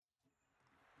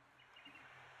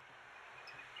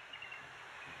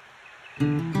Sunday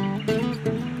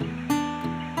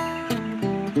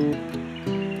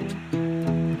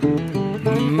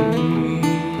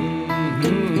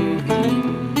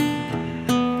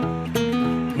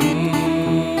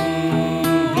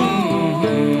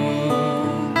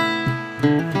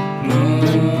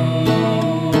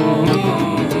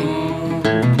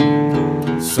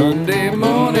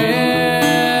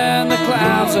morning, the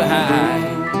clouds are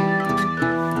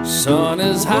high. Sun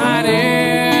is hiding,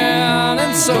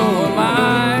 and so am I.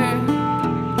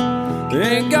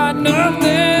 Ain't got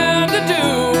nothing to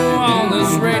do on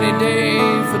this rainy day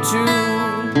for two.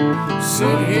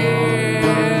 Sit here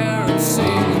and sing.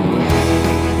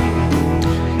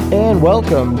 And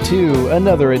welcome to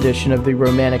another edition of the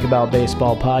Romantic About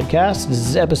Baseball podcast. This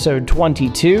is episode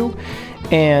 22.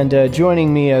 And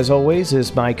joining me, as always,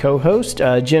 is my co-host,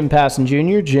 Jim Passon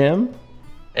Jr. Jim.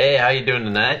 Hey, how you doing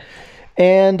tonight?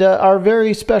 And our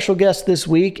very special guest this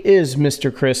week is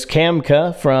Mr. Chris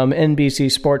Kamka from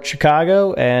NBC Sports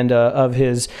Chicago and of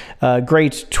his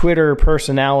great Twitter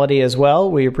personality as well.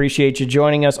 We appreciate you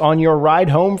joining us on your ride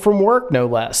home from work, no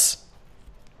less.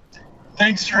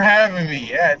 Thanks for having me.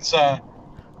 Yeah, it's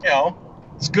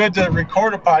it's good to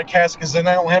record a podcast because then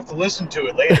I don't have to listen to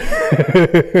it later.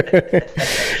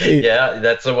 Yeah,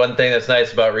 that's the one thing that's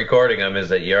nice about recording them is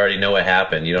that you already know what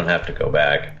happened. You don't have to go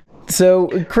back.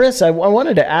 So, Chris, I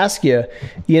wanted to ask you,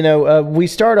 we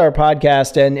start our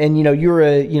podcast and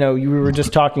you were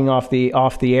just talking off the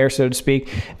air, so to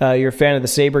speak. You're a fan of the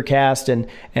SaberCast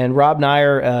and Rob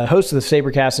Nyer, host of the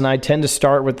SaberCast, and I tend to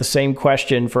start with the same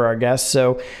question for our guests.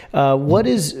 So, what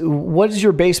is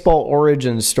your baseball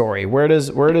origin story? Where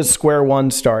does square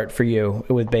one start for you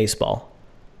with baseball?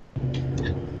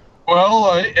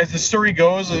 Well, as the story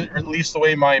goes, or at least the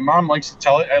way my mom likes to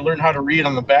tell it, I learned how to read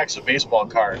on the backs of baseball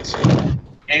cards.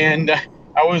 And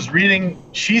I was reading,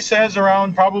 she says,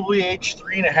 around probably age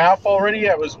 3.5 already,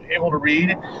 I was able to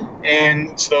read.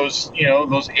 And it's those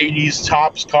 80s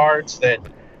Topps cards that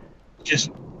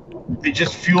just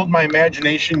fueled my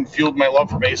imagination, fueled my love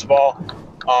for baseball.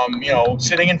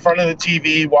 Sitting in front of the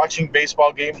TV, watching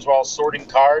baseball games while sorting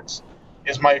cards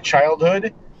is my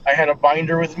childhood. I had a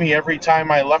binder with me every time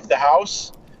I left the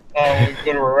house. We'd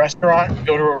go to a restaurant,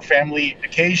 go to a family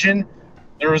occasion.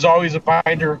 There was always a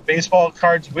binder of baseball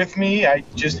cards with me. I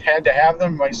just had to have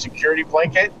them, my security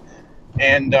blanket.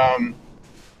 And I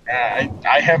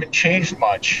haven't changed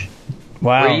much.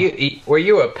 Wow. Were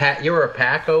you a pack? You were a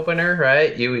pack opener,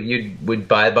 right? You would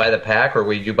buy by the pack, or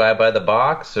would you buy by the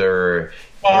box, or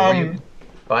were you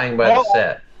buying by the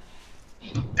set?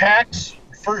 Packs.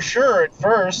 For sure at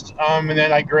first, and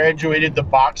then I graduated the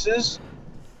boxes,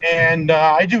 and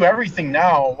I do everything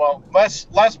now. Well,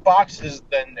 less boxes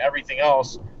than everything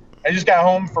else. I just got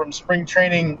home from spring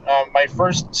training, my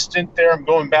first stint there. I'm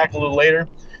going back a little later,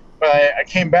 but I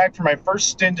came back for my first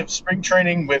stint of spring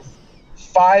training with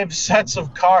 5 sets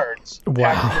of cards.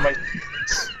 Wow.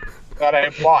 That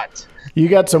I bought. You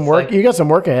got some work. You got some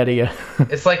work ahead of you.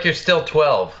 It's like you're still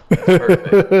 12. That's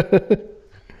perfect.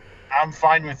 I'm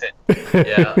fine with it.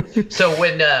 Yeah. So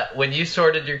when you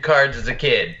sorted your cards as a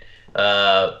kid,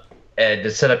 and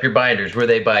to set up your binders, were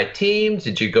they by teams?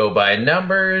 Did you go by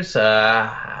numbers?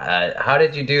 How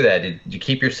did you do that? Did you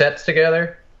keep your sets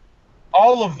together?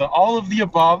 All of the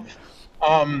above.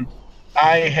 I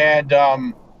had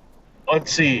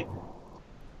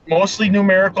mostly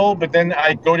numerical, but then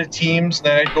I'd go to teams,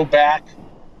 then I'd go back.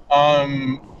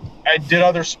 I did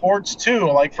other sports too.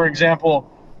 Like, for example,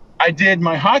 I did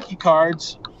my hockey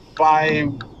cards by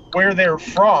where they're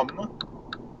from.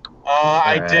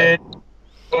 I did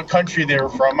what country they were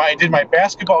from. I did my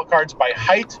basketball cards by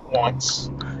height once.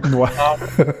 Wow.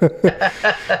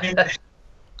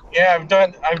 I've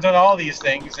done all these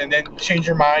things, and then change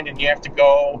your mind, and you have to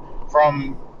go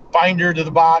from binder to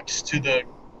the box to the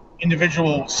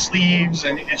individual sleeves,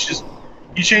 and it's just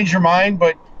you change your mind,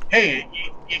 but hey,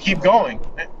 you keep going.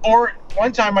 Or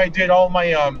one time I did all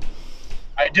my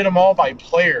I did them all by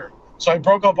player. So I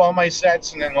broke up all my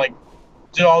sets and then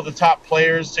did all the top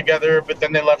players together, but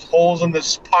then they left holes in the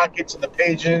pockets and the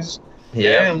pages. Yeah.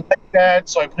 I didn't like that,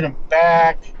 so I put them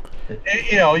back.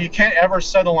 You can't ever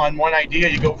settle on one idea.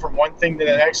 You go from one thing to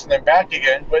the next and then back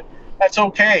again, but that's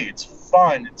okay. It's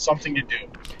fun. It's something to do.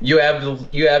 You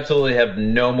absolutely have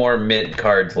no more mint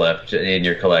cards left in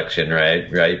your collection, right?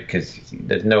 Right? Because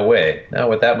there's no way.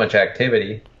 Not with that much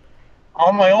activity.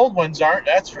 All my old ones aren't,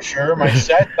 that's for sure. My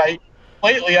set,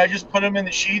 lately I just put them in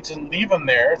the sheets and leave them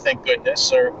there, thank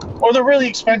goodness. Or the really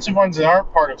expensive ones that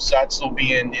aren't part of sets will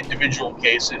be in individual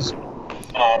cases.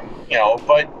 But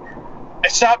I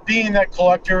stopped being that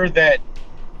collector that,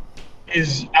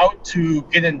 is out to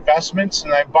get investments,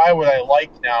 and I buy what I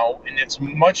like now, and it's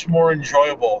much more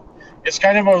enjoyable. It's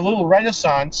kind of a little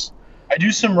renaissance. I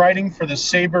do some writing for the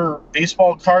Saber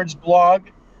Baseball Cards blog,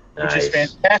 which is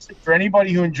fantastic for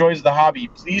anybody who enjoys the hobby.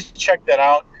 Please check that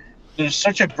out. There's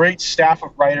such a great staff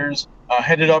of writers,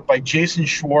 headed up by Jason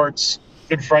Schwartz,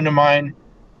 good friend of mine,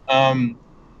 and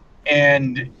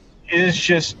it is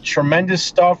just tremendous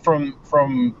stuff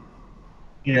from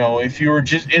if you were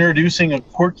just introducing a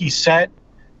quirky set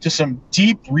to some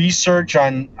deep research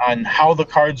on how the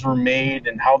cards were made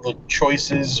and how the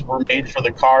choices were made for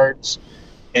the cards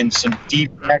and some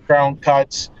deep background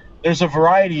cuts. There's a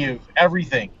variety of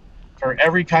everything for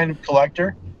every kind of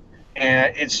collector,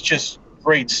 and it's just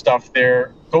great stuff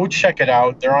there. Go check it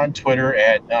out. They're on Twitter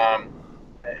at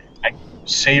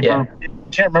Saber. Yeah. I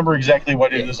can't remember exactly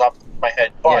what it is off the top of my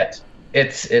head, but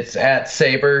it's at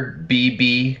Saber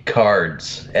BB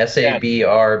Cards.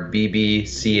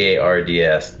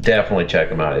 SABRBBCARDS. Definitely check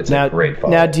them out. It's a great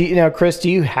follow. Now, Chris,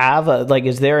 do you have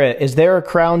is there a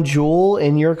crown jewel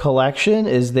in your collection?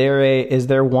 Is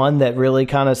there one that really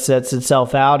kind of sets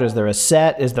itself out? Is there a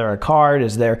set? Is there a card?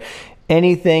 Is there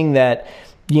anything that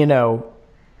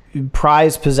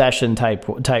prized possession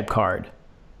type card?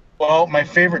 Well, my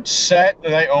favorite set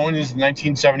that I own is the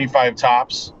 1975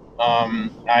 Topps.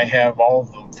 I have all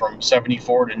of them from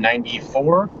 74 to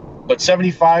 94, but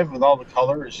 75 with all the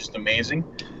color is just amazing.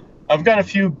 I've got a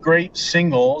few great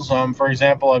singles. For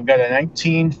example, I've got a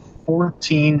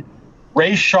 1914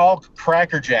 Ray Schalk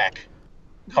Crackerjack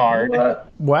card.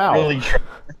 Wow. Really.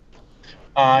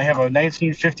 I have a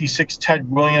 1956 Ted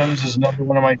Williams is another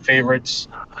one of my favorites.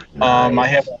 Nice. I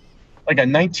have a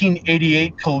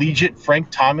 1988 Collegiate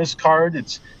Frank Thomas card.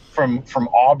 It's from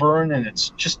Auburn, and it's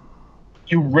just,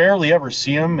 you rarely ever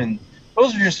see them, and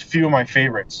those are just a few of my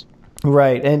favorites.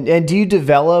 Right. And do you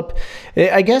develop,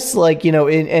 I guess,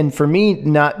 and for me,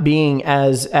 not being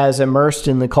as immersed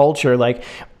in the culture,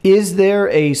 is there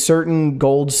a certain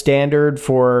gold standard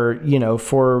for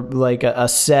a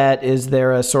set? Is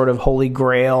there a sort of holy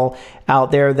grail out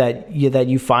there that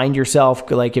you find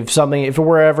yourself, if it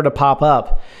were ever to pop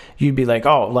up, you'd be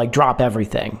drop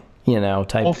everything,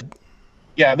 type. Well,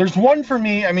 yeah, there's one for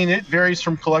me. I mean, it varies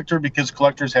from collector because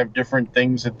collectors have different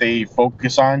things that they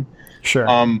focus on. Sure.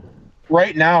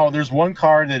 Right now, there's one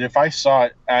card that if I saw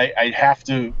it, I'd have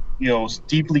to,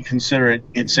 deeply consider it.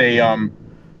 It's a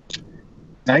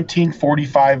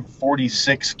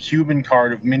 1945-46 Cuban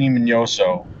card of Minnie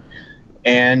Minoso.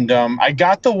 And I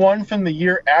got the one from the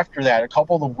year after that a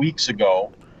couple of weeks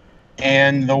ago.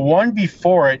 And the one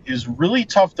before it is really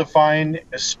tough to find,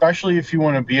 especially if you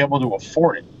want to be able to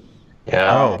afford it.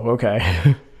 Yeah. Oh,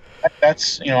 okay.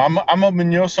 That's, I'm a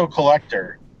Minoso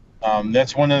collector.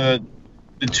 That's one of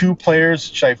the two players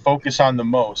which I focus on the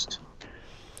most.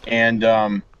 And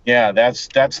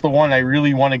that's the one I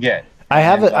really want to get. I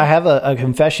have a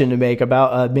confession to make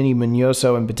about Minnie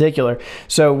Minoso in particular.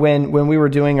 So when we were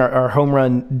doing our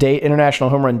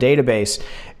international home run database,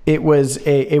 it was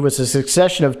a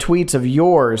succession of tweets of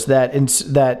yours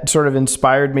that sort of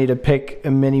inspired me to pick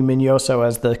Minnie Minoso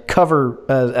as the cover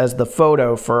as the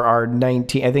photo for our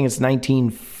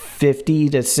 1950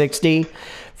 to 60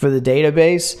 for the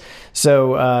database.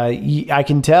 So I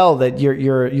can tell that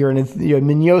you're a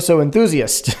Minoso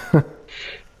enthusiast.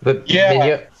 But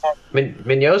yeah.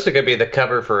 Minoso could be the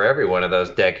cover for every one of those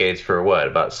decades for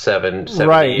about 70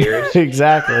 years.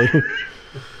 Exactly.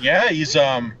 Yeah, he's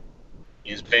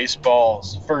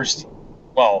baseball's first,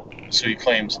 so he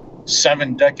claims,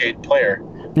 7-decade player.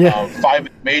 Yeah. 5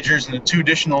 majors and the 2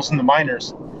 additionals in the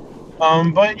minors.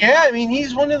 But yeah, I mean,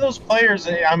 he's one of those players.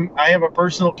 I have a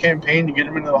personal campaign to get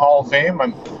him into the Hall of Fame.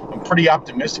 I'm pretty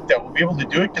optimistic that we'll be able to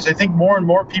do it because I think more and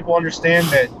more people understand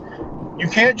that you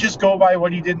can't just go by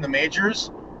what he did in the majors.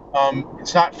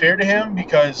 It's not fair to him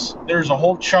because there's a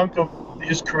whole chunk of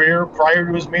his career prior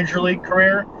to his major league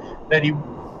career that he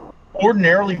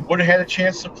ordinarily would have had a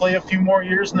chance to play a few more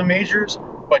years in the majors,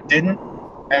 but didn't.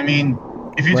 I mean,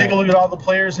 if you take a look at all the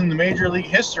players in the major league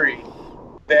history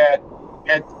that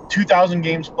had 2,000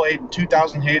 games played,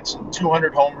 2,000 hits,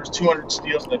 200 homers, 200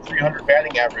 steals, and a 300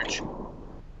 batting average,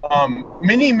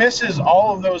 Minnie misses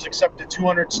all of those except the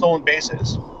 200 stolen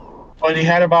bases. But he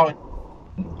had about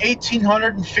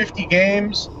 1,850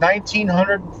 games,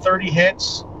 1,930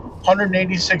 hits,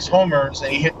 186 homers,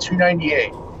 and he hit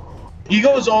 298. He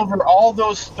goes over all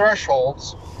those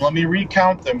thresholds. Let me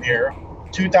recount them here.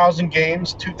 2,000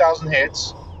 games, 2,000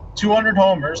 hits, 200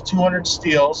 homers, 200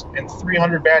 steals, and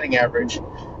 300 batting average.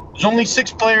 There's only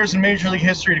 6 players in Major League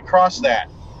history to cross that.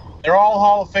 They're all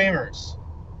Hall of Famers.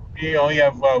 You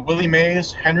have Willie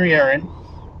Mays, Henry Aaron,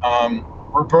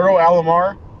 Roberto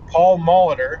Alomar, Paul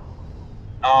Molitor,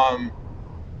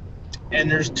 And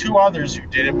there's two others who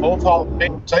did it, both Hall of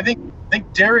Famers. I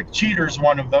think Derek Jeter's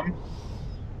one of them.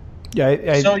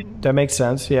 Yeah, So that makes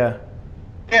sense. Yeah.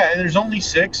 yeah, and there's only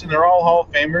 6, and they're all Hall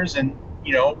of Famers, and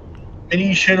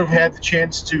Minnie should have had the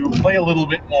chance to play a little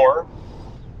bit more.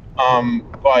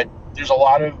 But there's a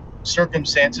lot of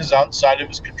circumstances outside of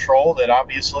his control that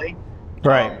obviously,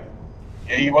 Right.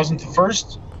 he wasn't the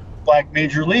first black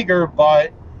major leaguer,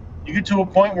 but you get to a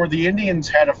point where the Indians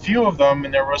had a few of them,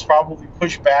 and there was probably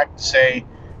pushback to say,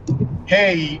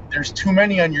 hey, there's too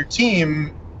many on your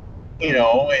team,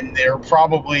 and they're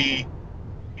probably,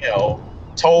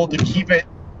 told to keep it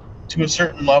to a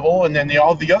certain level, and then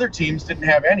all the other teams didn't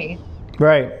have any,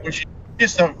 Right. which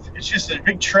is it's just a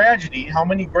big tragedy. How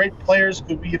many great players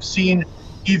could we have seen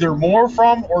either more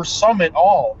from or some at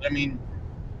all? I mean,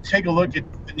 take a look at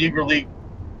the Negro League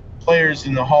players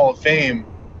in the Hall of Fame.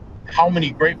 How many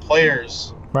great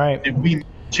players Right. did we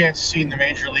chance to see in the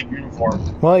major league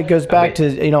uniform? Well, it goes back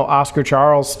to Oscar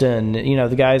Charleston,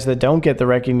 the guys that don't get the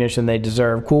recognition they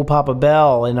deserve. Cool Papa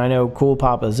Bell, and I know Cool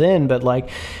Papa's in, but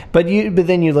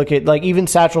then you look at even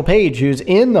Satchel Paige, who's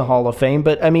in the Hall of Fame,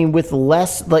 but I mean with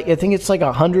less, I think it's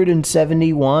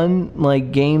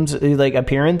 171 games,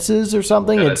 appearances or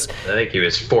something. I think he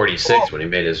was 46 when he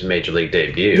made his major league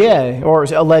debut. Yeah, or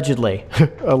allegedly,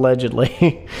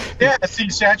 allegedly. Yeah, see,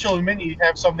 Satchel and Minnie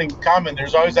have something in common.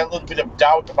 There's always that little bit of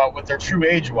doubt about what their true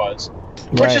age was,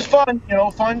 which Right. is fun,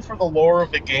 fun for the lore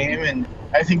of the game. And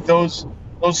I think those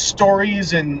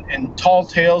stories and tall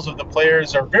tales of the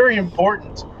players are very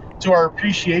important to our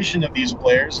appreciation of these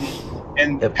players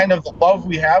and kind of the love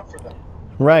we have for them.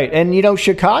 Right, and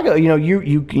Chicago.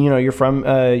 You're from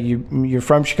you're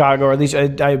from Chicago, or at least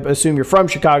I assume you're from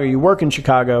Chicago. You work in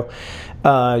Chicago.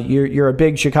 You're a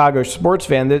big Chicago sports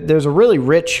fan. There's a really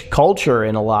rich culture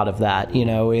in a lot of that. In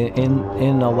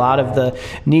a lot of the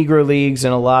Negro leagues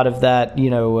and a lot of that.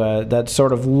 That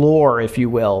sort of lore, if you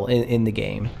will, in the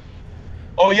game.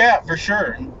 Oh yeah, for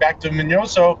sure. And back to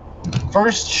Minoso,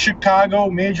 first Chicago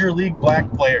major league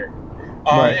black player.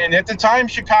 Right. And at the time,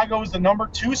 Chicago was the number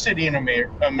 2 city in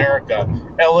America.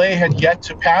 LA had yet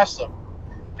to pass them.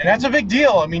 And that's a big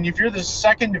deal. I mean, if you're the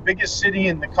second biggest city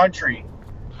in the country,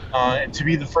 and to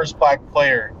be the first black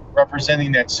player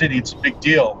representing that city, it's a big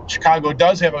deal. Chicago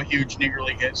does have a huge Negro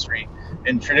League history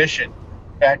and tradition.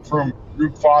 Back from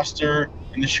Rube Foster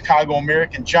and the Chicago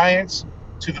American Giants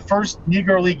to the first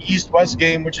Negro League East-West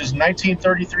game, which is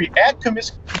 1933 at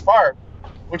Comiskey Park,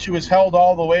 which was held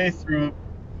all the way through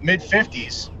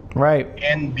mid-50s Right.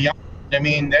 and beyond. I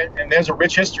mean, and there's a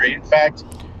rich history. In fact,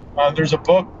 there's a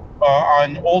book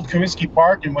on Old Comiskey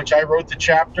Park in which I wrote the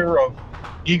chapter of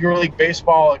Negro League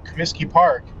baseball at Comiskey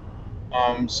Park.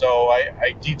 So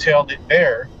I detailed it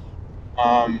there.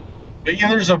 But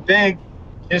there's a big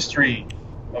history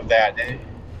of that, and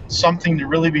it's something to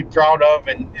really be proud of,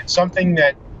 and it's something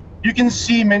that you can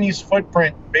see Minnie's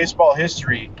footprint in baseball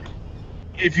history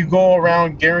if you go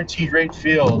around Guaranteed Rate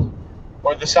Field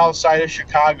or the south side of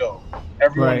Chicago.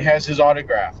 Everyone Right. has his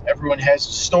autograph. Everyone has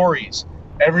his stories.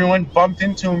 Everyone bumped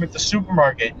into him at the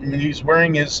supermarket, and he's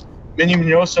wearing his Minnie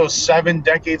Minoso 7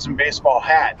 Decades in Baseball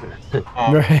hat.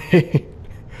 Right.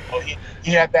 Well,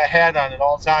 he had that hat on at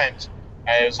all times.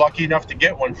 I was lucky enough to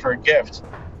get one for a gift.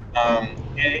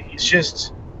 It's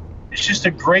just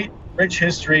a great, rich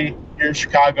history here in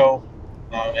Chicago,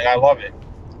 and I love it.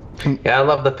 Yeah, I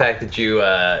love the fact that you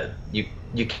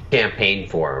campaign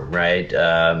for him,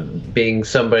 right? Being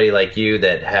somebody like you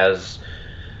that has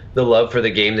the love for the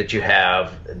game that you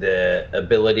have, the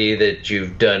ability that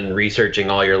you've done researching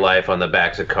all your life on the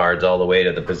backs of cards all the way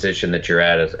to the position that you're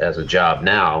at as a job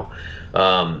now.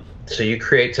 So you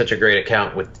create such a great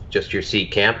account with just your C.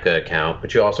 Kampka account,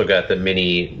 but you also got the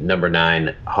Minnie number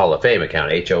 9 Hall of Fame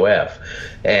account, HOF.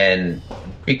 And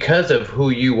because of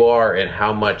who you are and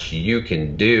how much you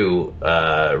can do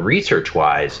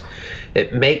research-wise,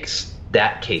 it makes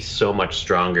that case so much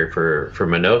stronger for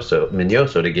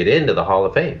Minoso to get into the Hall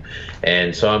of Fame.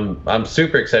 And so I'm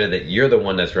super excited that you're the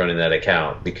one that's running that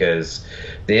account, because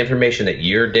the information that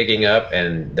you're digging up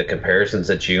and the comparisons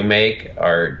that you make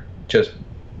are just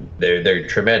they're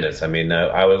tremendous. I mean,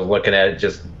 I was looking at it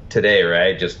just today,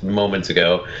 right? Just moments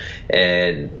ago,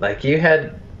 and you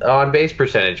had on base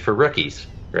percentage for rookies,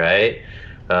 right?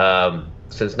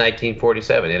 Since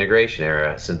 1947, integration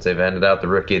era, since they've handed out the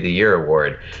Rookie of the Year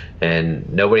award,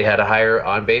 and nobody had a higher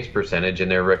on base percentage in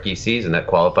their rookie season that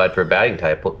qualified for a batting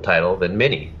title than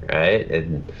Minnie, right?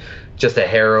 And just a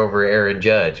hair over Aaron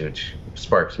Judge, which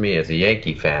sparks me as a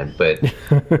Yankee fan. But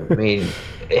I mean,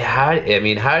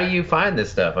 how do you find this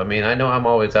stuff? I mean, I know I'm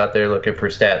always out there looking for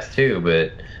stats too,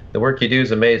 but the work you do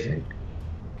is amazing.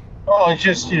 Well, it's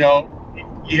just,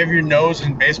 you have your nose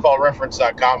in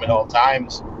baseballreference.com at all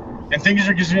times, and things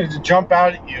are just going to jump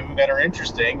out at you that are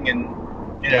interesting. And,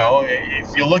 you know,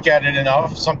 if you look at it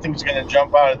enough, something's going to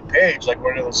jump out of the page, like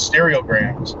one of those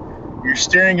stereograms. You're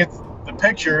staring at the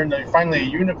picture, and then finally a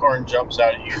unicorn jumps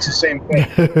out at you. It's the same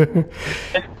thing.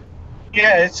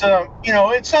 Yeah, it's you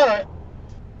know, it's not a.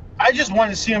 I just want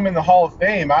to see him in the Hall of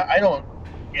Fame. I don't,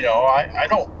 you know, I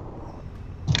don't,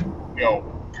 you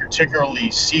know, particularly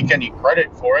seek any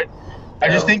credit for it. I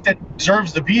just think that he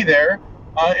deserves to be there.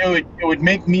 It would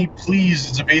make me pleased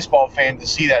as a baseball fan to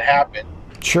see that happen.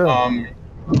 Sure.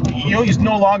 You know, he's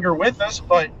no longer with us,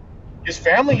 but his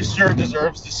family sure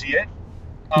deserves to see it.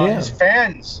 His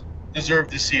fans deserve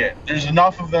to see it. There's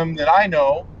enough of them that I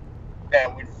know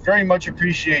that would very much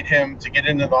appreciate him to get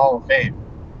into the Hall of Fame.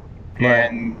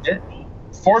 Right. And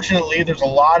fortunately, there's a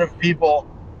lot of people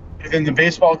within the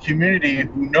baseball community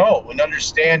who know and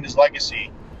understand his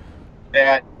legacy,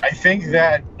 that I think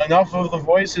that enough of the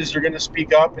voices are going to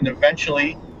speak up, and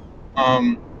eventually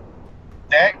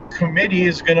that committee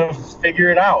is going to figure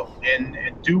it out and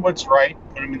do what's right,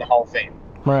 put him in the Hall of Fame.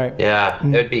 Right. Yeah,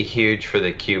 it'd be huge for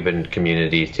the Cuban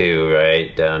community too,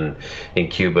 right? Down in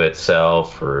Cuba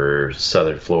itself or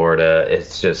Southern Florida.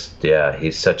 It's just, yeah,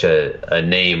 he's such a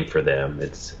name for them.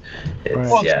 It's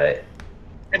Right. yeah.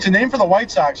 It's a name for the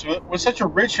White Sox with such a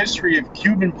rich history of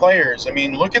Cuban players. I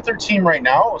mean, look at their team right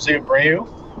now: Jose Abreu,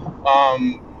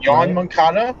 Yohan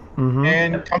Moncada,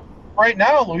 and right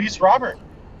now Luis Robert.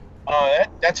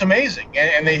 That's amazing.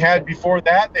 And they had before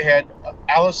that they had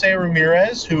Alice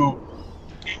Ramirez, who.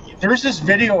 There's this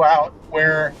video out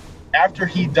where after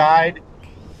he died,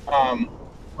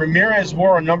 Ramirez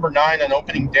wore a number 9 on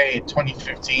opening day in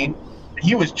 2015. And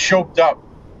he was choked up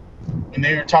when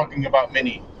they were talking about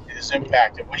Minnie, his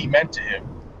impact and what he meant to him.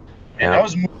 And that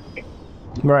was moving.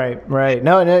 Right.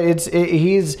 No,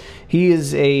 he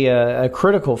is a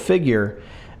critical figure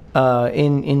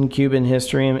in Cuban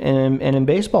history and in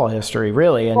baseball history,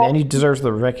 really, and he deserves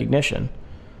the recognition.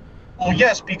 Well,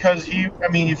 yes, because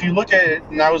if you look at it,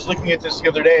 and I was looking at this the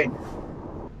other day,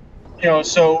 you know,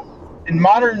 so in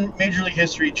modern Major League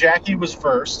history, Jackie was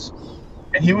first,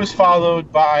 and he was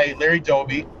followed by Larry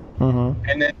Doby,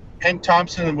 and then Hank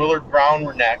Thompson and Willard Brown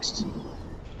were next,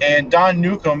 and Don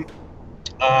Newcomb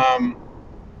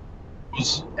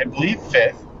was, I believe,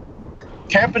 5th,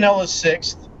 Campanella's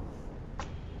 6th,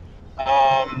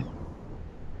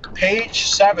 Page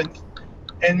 7th,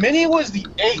 and Minnie was the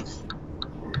 8th.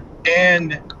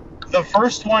 And the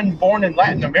first one born in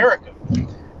Latin America.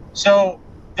 So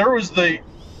there was the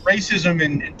racism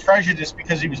and prejudice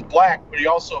because he was black, but he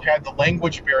also had the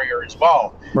language barrier as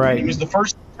well. Right. He was the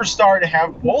first superstar to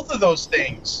have both of those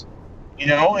things, you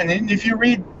know. And then if you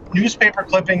read newspaper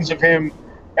clippings of him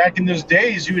back in those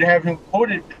days, you would have him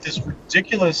quoted with this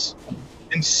ridiculous,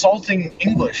 insulting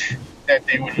English that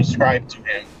they would ascribe to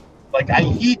him. Like, I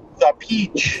eat the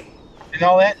peach and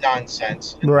all that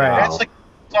nonsense. And right. That's like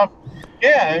stuff.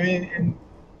 Yeah, I mean, and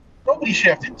nobody should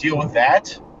have to deal with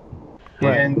that.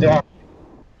 Right. And I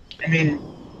mean,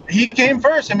 he came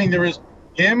first. I mean, there was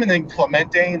him, and then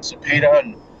Clemente and Cepeda,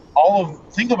 and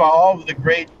think about all of the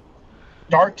great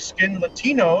dark-skinned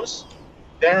Latinos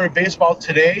that are in baseball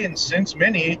today, and since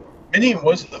Minnie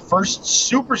was the first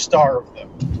superstar of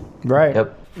them. Right.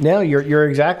 Yep. No, you're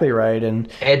exactly right, and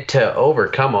to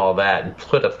overcome all that and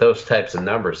put up those types of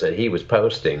numbers that he was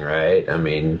posting, right? I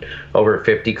mean, over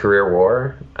 50 career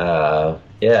WAR.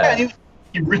 Yeah,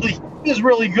 he was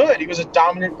really good. He was a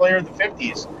dominant player in the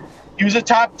 50s. He was a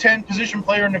top 10 position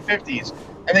player in the 50s.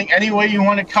 I think any way you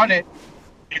want to cut it,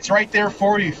 it's right there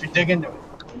for you if you dig into it.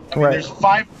 I mean, there's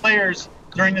 5 players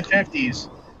during the 50s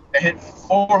that hit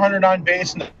 400 on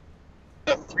base and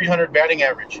a 300 batting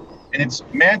average. And it's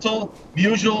Mantle,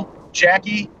 Musial,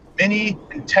 Jackie, Minnie,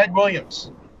 and Ted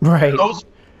Williams. Right. Those,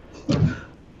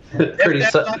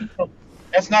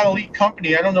 that's not elite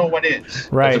company. I don't know what is.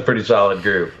 Right. That's a pretty solid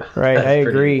group. Right, I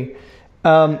agree.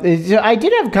 I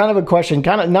did have kind of a question,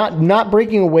 kind of not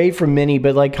breaking away from Minnie,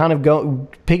 but like kind of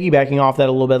piggybacking off that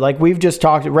a little bit. Like we've just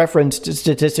referenced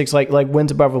statistics like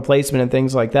wins above replacement and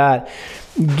things like that.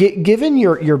 Given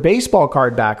your baseball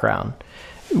card background,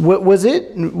 was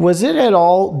it at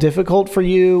all difficult for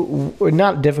you? Or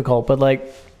not difficult, but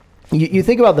like you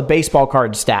think about the baseball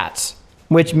card stats,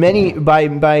 which many by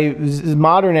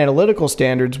modern analytical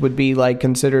standards would be like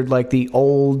considered like the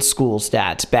old school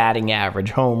stats: batting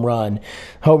average, home runs,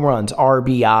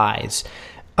 RBIs.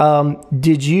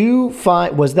 Did you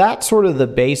find, was that sort of the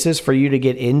basis for you to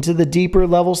get into the deeper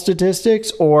level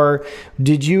statistics, or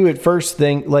did you at first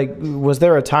think, like, was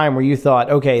there a time where you thought,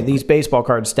 okay, these baseball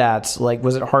card stats, like,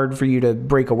 was it hard for you to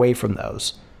break away from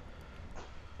those?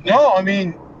 No, I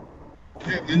mean,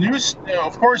 the news,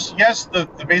 of course, yes, the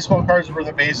baseball cards were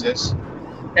the basis,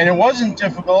 and it wasn't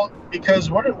difficult because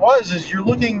what it was is you're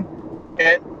looking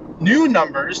at new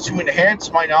numbers to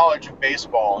enhance my knowledge of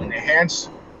baseball and enhance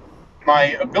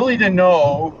my ability to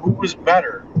know who was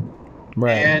better.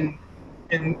 Right. And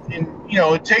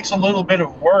it takes a little bit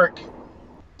of work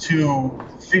to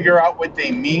figure out what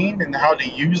they mean and how to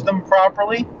use them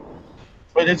properly,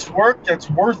 but it's work that's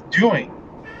worth doing.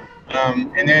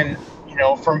 And then,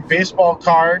 from baseball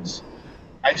cards,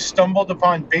 I stumbled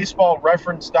upon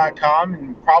baseballreference.com,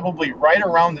 and probably right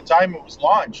around the time it was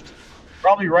launched,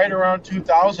 probably right around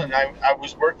 2000, I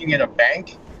was working at a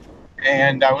bank,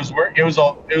 and it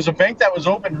was a bank that was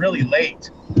open really late,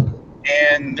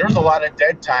 and there was a lot of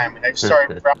dead time, and I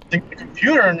started browsing the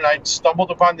computer, and I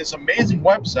stumbled upon this amazing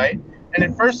website. And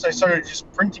at first, I started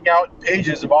just printing out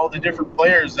pages of all the different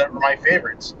players that were my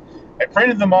favorites. I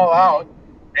printed them all out,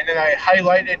 and then I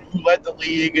highlighted who led the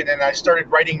league, and then I started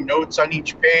writing notes on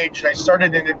each page, and I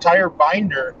started an entire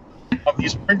binder of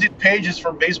these printed pages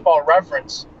from Baseball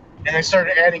Reference, and I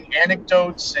started adding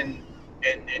anecdotes and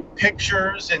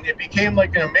pictures, and it became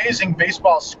like an amazing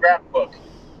baseball scrapbook.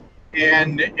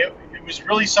 And it was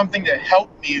really something that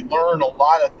helped me learn a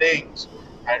lot of things.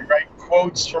 I'd write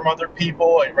quotes from other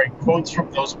people, I'd write quotes from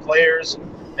those players,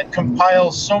 and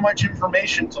compile so much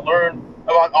information to learn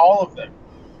about all of them,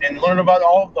 and learn about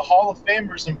all of the Hall of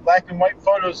Famers and black and white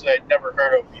photos that I'd never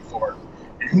heard of before,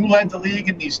 and who led the league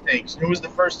in these things, who was the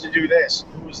first to do this,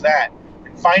 who was that,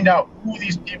 and find out who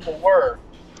these people were.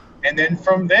 And then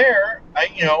from there,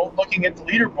 looking at the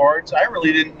leaderboards, I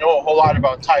really didn't know a whole lot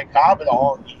about Ty Cobb at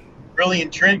all. He really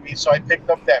intrigued me, so I picked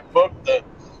up that book, the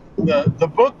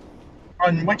book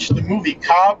on which the movie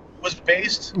Cobb was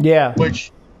based. Yeah.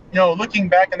 Which, looking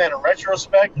back on that in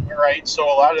retrospect, right, so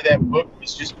a lot of that book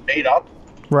was just made up.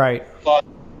 Right. But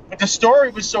the story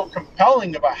was so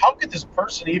compelling about how could this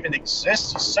person even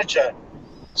exist? He's such a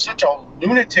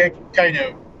lunatic, kind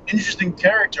of interesting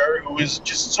character who was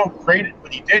just so great at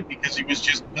what he did because he was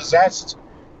just possessed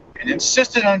and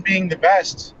insisted on being the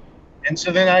best. And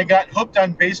so then I got hooked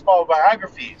on baseball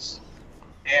biographies,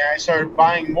 and I started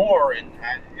buying more, and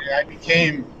I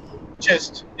became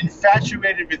just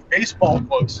infatuated with baseball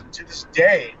books. And to this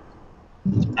day,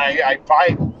 I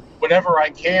buy whatever I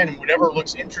can and whatever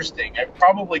looks interesting. I've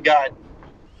probably got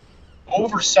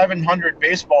over 700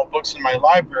 baseball books in my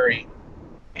library,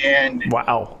 and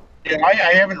wow.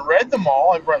 I haven't read them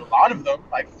all. I've read a lot of them.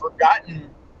 I've forgotten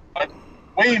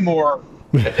way more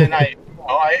than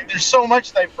there's so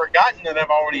much that I've forgotten that I've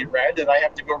already read that I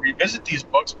have to go revisit these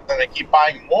books, but then I keep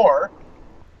buying more.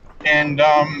 And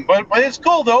but it's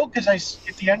cool though, because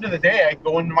at the end of the day, I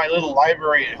go into my little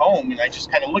library at home and I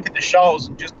just kind of look at the shelves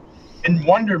and just in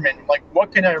wonderment, like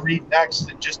what can I read next,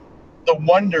 and just the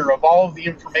wonder of all of the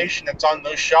information that's on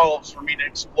those shelves for me to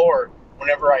explore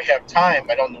whenever I have time.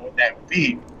 I don't know what that would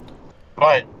be,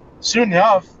 but soon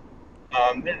enough,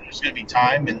 there's going to be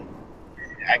time, and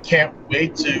I can't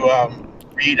wait to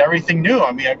read everything new.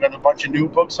 I mean, I've got a bunch of new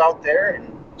books out there,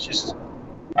 and it's just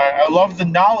I love the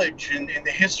knowledge and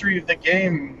the history of the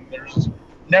game. There's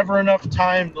never enough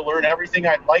time to learn everything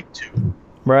I'd like to.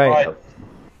 Right.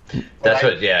 That's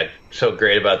so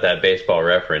great about that Baseball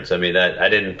Reference. I mean, that I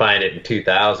didn't find it in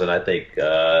 2000. I think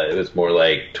it was more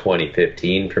like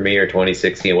 2015 for me, or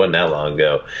 2016. It wasn't that long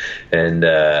ago. And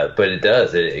but it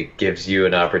does. It gives you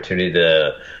an opportunity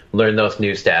to learn those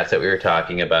new stats that we were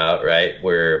talking about, right?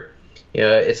 Where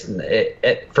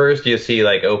at first you see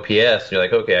like OPS, and you're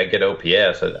like, okay, I get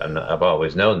OPS. I've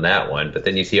always known that one. But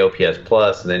then you see OPS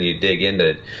plus, and then you dig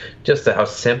into just how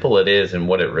simple it is and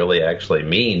what it really actually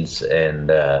means, and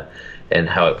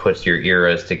how it puts your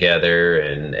eras together,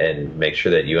 and make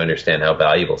sure that you understand how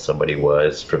valuable somebody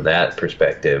was from that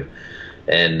perspective.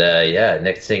 And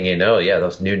next thing you know,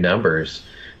 those new numbers,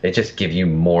 they just give you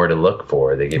more to look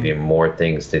for. They give you more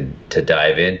things to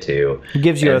dive into. It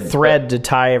gives you a thread to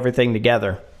tie everything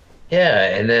together.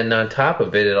 Yeah, and then on top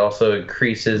of it, it also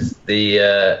increases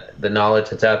the knowledge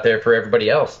that's out there for everybody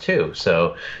else too.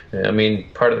 So, I mean,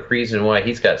 part of the reason why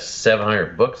he's got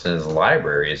 700 books in his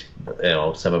library is,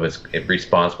 some of it's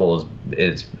responsible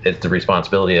is the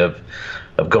responsibility of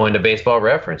going to Baseball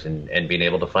Reference and being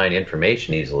able to find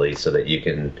information easily so that you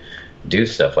can do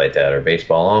stuff like that, or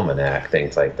Baseball Almanac,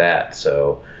 things like that.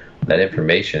 So that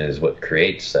information is what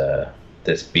creates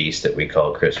this beast that we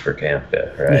call Christopher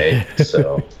Kamka, right?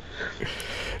 So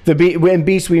when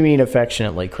beast we mean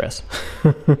affectionately, Chris.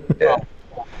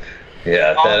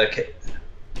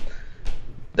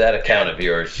 That account of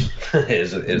yours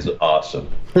is awesome.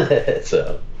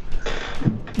 So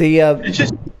it's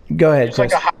just go ahead, it's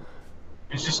Chris.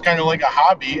 It's just kind of like a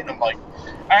hobby, and I'm like,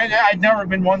 I'd never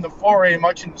been one to foray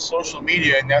much into social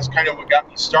media, and that's kind of what got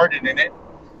me started in it.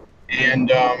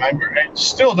 And I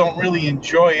still don't really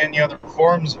enjoy any other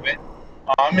forms of it.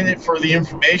 I'm in it for the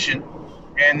information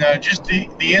and just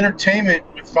the entertainment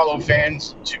with fellow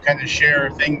fans to kind of share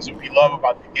things that we love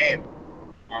about the game.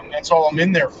 That's all I'm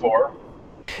in there for.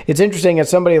 It's interesting as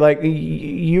somebody like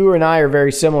you and I are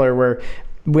very similar, where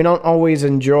we don't always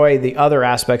enjoy the other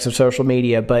aspects of social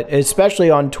media, but especially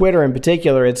on Twitter in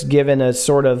particular, it's given a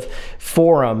sort of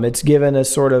forum. It's given a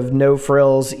sort of no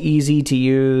frills, easy to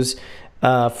use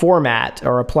format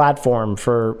or a platform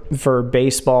for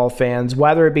baseball fans,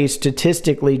 whether it be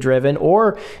statistically driven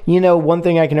or, one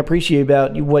thing I can appreciate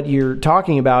about what you're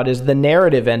talking about is the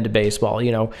narrative end of baseball.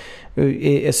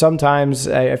 Sometimes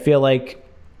I feel like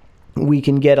we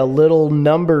can get a little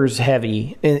numbers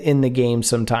heavy in the game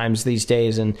sometimes these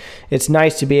days, and it's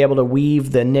nice to be able to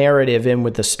weave the narrative in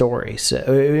with the stories,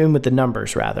 in with the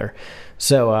numbers rather.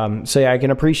 So yeah, I can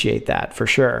appreciate that for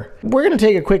sure. We're going to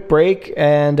take a quick break,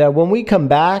 and when we come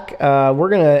back, we're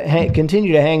going to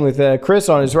continue to hang with Chris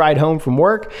on his ride home from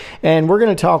work, and we're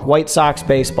going to talk White Sox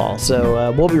baseball.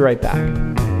 So we'll be right back.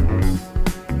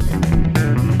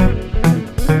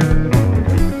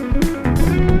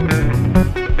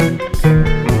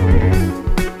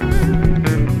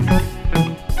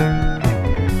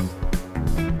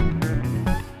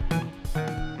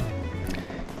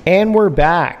 And we're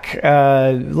back.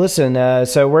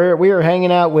 So we are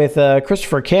hanging out with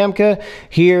Christopher Kamka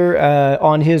here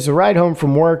on his ride home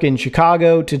from work in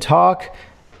Chicago to talk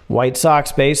White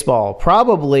Sox baseball.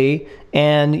 Probably,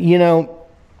 and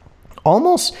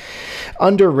almost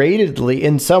underratedly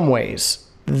in some ways,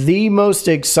 the most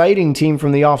exciting team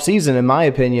from the offseason, in my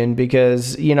opinion,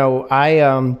 because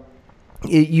I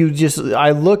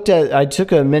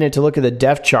took a minute to look at the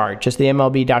depth chart, just the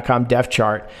MLB.com depth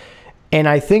chart. And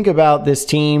I think about this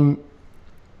team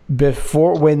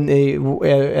before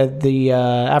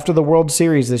after the World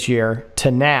Series this year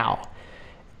to now.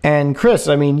 And Chris,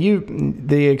 I mean,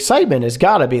 the excitement has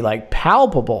got to be like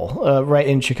palpable right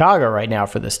in Chicago right now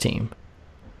for this team.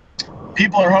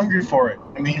 People are hungry for it.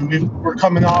 I mean, we're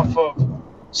coming off of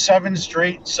 7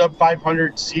 straight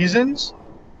sub-500 seasons,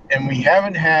 and we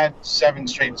haven't had 7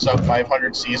 straight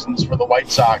sub-500 seasons for the White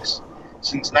Sox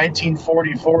since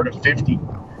 1944 to 50.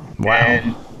 Wow.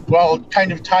 And, well,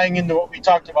 kind of tying into what we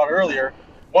talked about earlier,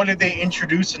 what did they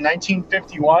introduce in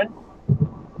 1951?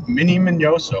 Minnie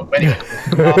Minoso. Anyway,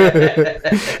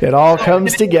 it all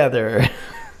comes together.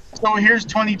 So here's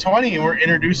 2020, and we're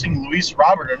introducing Luis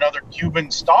Robert, another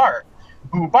Cuban star,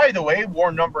 who, by the way,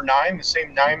 wore number 9, the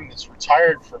same 9 that's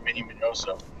retired for Minnie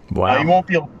Minoso. Wow. He won't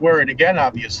be able to wear it again,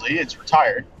 obviously. It's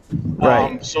retired.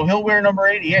 Right. So he'll wear number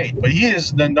 88, but he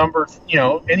is the number,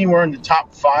 anywhere in the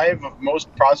top 5 of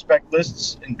most prospect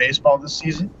lists in baseball this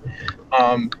season.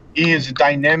 He is a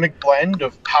dynamic blend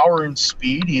of power and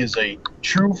speed. He is a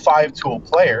true 5-tool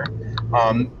player.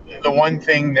 The one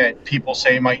thing that people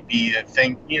say might be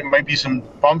might be some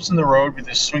bumps in the road with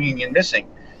his swinging and missing,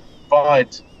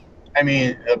 but I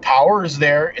mean, the power is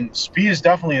there and the speed is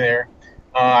definitely there.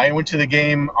 I went to the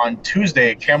game on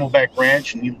Tuesday at Camelback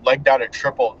Ranch, and he legged out a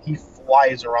triple. He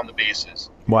flies around the bases.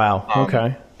 Wow.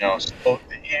 Okay. So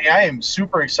I am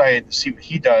super excited to see what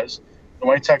he does. The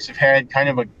White Sox have had kind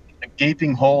of a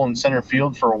gaping hole in center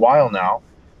field for a while now.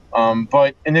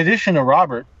 But in addition to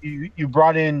Robert, you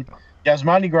brought in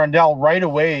Yasmani Grandal right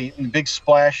away in the big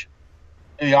splash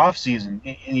in the offseason,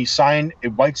 and he signed a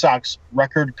White Sox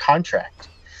record contract.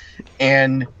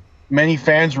 And many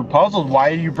fans were puzzled.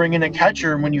 Why are you bringing a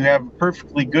catcher when you have a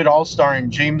perfectly good all-star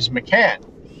in James McCann?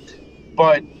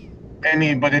 But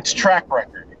it's track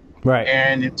record, right?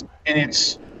 And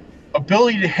it's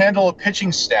ability to handle a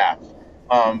pitching staff.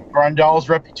 Grandal's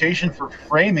reputation for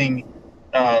framing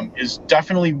is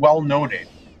definitely well noted.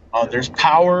 There's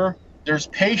power. There's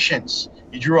patience.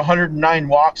 He drew 109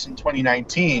 walks in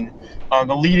 2019.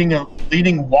 The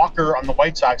leading walker on the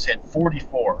White Sox had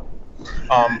 44.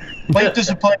 Plate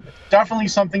discipline, definitely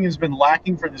something has been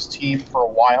lacking for this team for a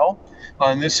while.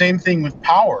 And the same thing with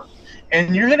power.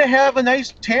 And you're going to have a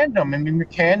nice tandem. I mean,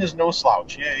 McCann is no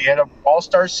slouch. He had an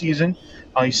all-star season.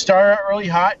 He started out really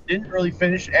hot, didn't really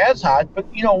finish as hot. But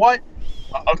you know what?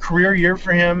 A career year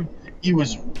for him. He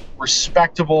was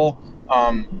respectable.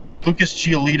 Lucas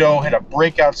Giolito had a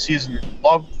breakout season.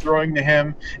 Loved throwing to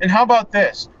him. And how about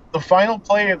this? The final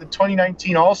play of the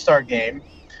 2019 All-Star game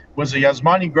was a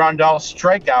Yasmani Grandal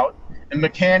strikeout, and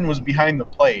McCann was behind the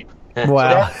plate.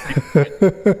 Wow.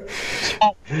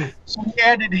 So he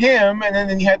added him, and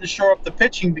then he had to shore up the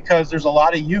pitching because there's a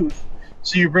lot of youth.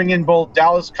 So you bring in both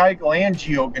Dallas Keuchel and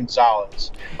Gio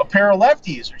Gonzalez, a pair of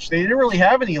lefties, which they didn't really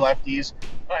have any lefties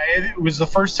It was the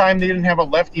first time they didn't have a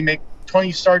lefty make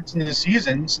 20 starts in the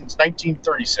season since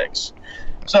 1936.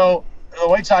 So the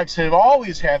White Sox have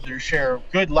always had their share of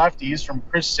good lefties, from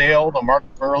Chris Sale to Mark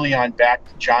Burley on back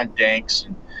to John Danks,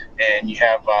 and you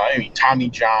have Tommy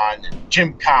John, and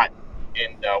Jim Cotton,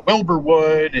 and Wilbur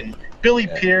Wood, and Billy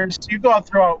Pierce. You go out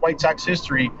throughout White Sox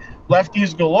history,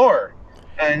 lefties galore.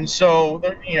 And so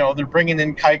they're bringing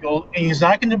in Keuchel, and he's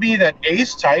not going to be that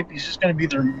ace type. He's just going to be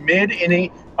their mid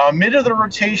of the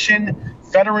rotation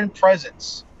veteran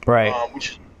presence, right?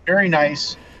 Which is very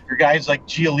nice for guys like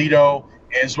Giolito,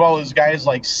 as well as guys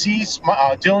like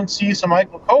Dylan Cease and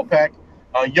Michael Kopech,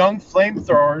 young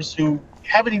flamethrowers who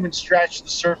haven't even scratched the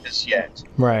surface yet.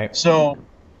 Right. So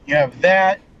you have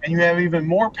that, and you have even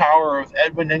more power of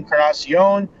Edwin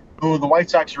Encarnacion, who the White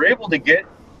Sox are able to get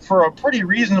for a pretty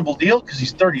reasonable deal because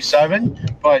he's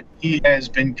 37, but he has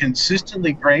been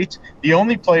consistently great. The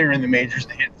only player in the majors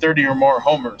to hit 30 or more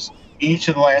homers in each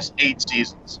of the last 8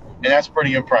 seasons, and that's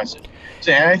pretty impressive.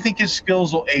 So, and I think his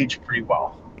skills will age pretty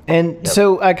well. And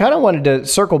so I kind of wanted to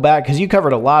circle back because you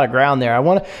covered a lot of ground there. I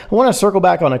want to circle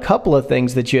back on a couple of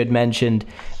things that you had mentioned.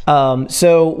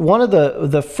 So one of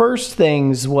the first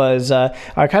things was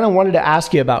I kind of wanted to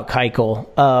ask you about Keuchel.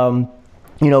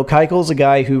 Keuchel's a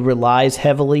guy who relies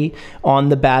heavily on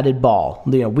the batted ball,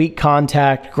 weak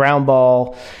contact, ground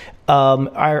ball.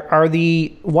 Are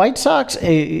the White Sox,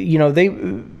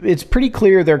 it's pretty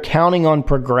clear they're counting on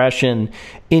progression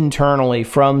internally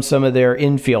from some of their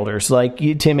infielders, like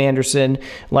Tim Anderson,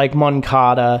 like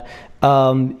Moncada.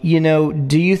 Do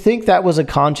you think that was a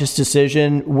conscious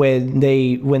decision when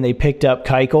they picked up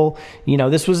Keuchel?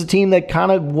 This was a team that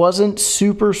kind of wasn't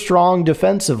super strong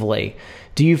defensively.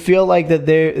 Do you feel like that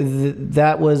they're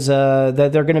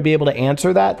going to be able to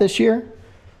answer that this year?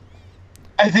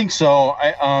 I think so.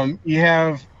 You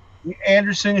have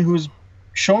Anderson, who's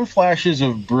shown flashes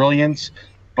of brilliance,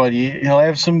 but he'll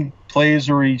have some plays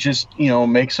where he just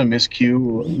makes a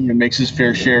miscue, makes his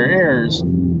fair share of errors.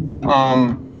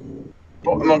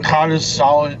 Moncada's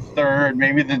solid third.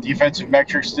 Maybe the defensive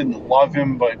metrics didn't love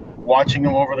him, but watching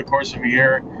him over the course of a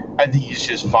year, I think he's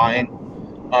just fine.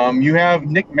 You have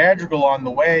Nick Madrigal on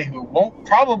the way, who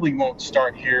probably won't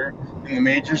start here in the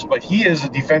majors, but he is a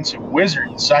defensive wizard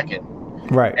in second,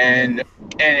 right? And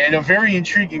a very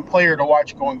intriguing player to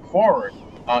watch going forward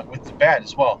with the bat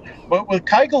as well. But what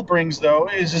Keuchel brings, though,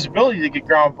 is his ability to get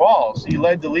ground balls. He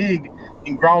led the league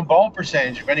in ground ball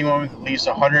percentage of anyone with at least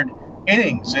 100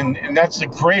 innings, and that's a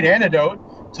great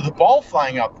antidote to the ball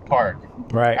flying out the park.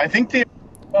 Right. I think the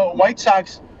White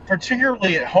Sox,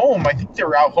 particularly at home, I think they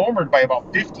were out-homered by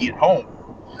about 50 at home,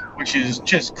 which is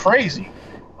just crazy.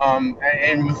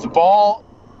 And with the ball,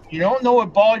 you don't know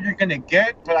what ball you're going to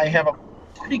get, but I have a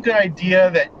pretty good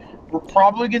idea that we're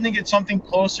probably going to get something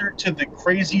closer to the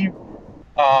crazy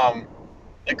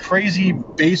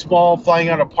baseball flying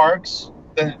out of parks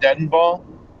than the deadened ball.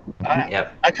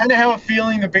 I kind of have a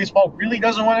feeling that baseball really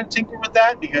doesn't want to tinker with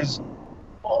that because,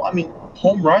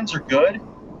 home runs are good.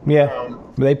 Yeah,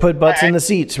 they put butts in the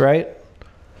seats, right?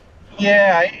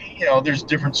 Yeah, there's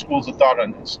different schools of thought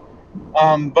on this.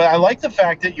 But I like the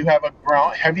fact that you have a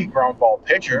heavy ground ball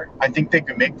pitcher. I think they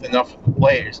can make enough of the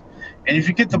plays. And if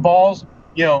you get the balls,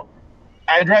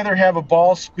 I'd rather have a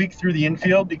ball squeak through the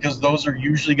infield because those are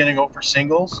usually going to go for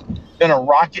singles than a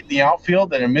rocket in the outfield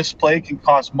that a misplay can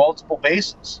cost multiple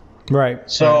bases. Right.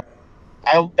 So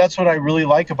that's what I really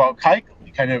like about Keuchel.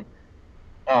 He kind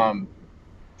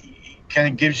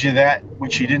of gives you that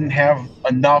which he didn't have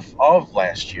enough of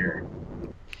last year.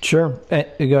 Sure.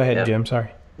 Go ahead, Jim. Sorry.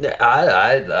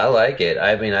 I like it.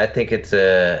 I think it's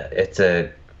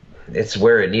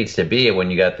where it needs to be when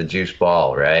you got the juice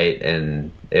ball, right?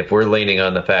 And if we're leaning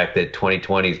on the fact that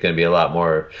 2020 is going to be a lot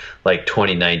more like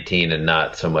 2019 and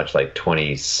not so much like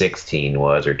 2016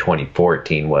 was or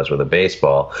 2014 was with a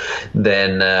baseball,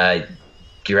 then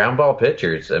ground ball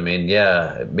pitchers.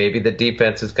 Maybe the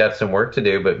defense has got some work to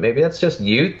do, but maybe that's just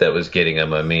youth that was getting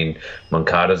them.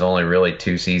 Moncada's only really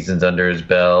 2 seasons under his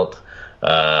belt.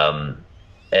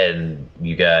 And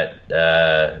you got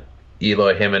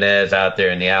Eloy Jimenez out there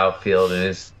in the outfield in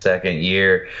his second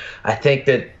year. I think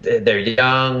that they're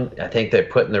young. I think they're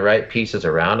putting the right pieces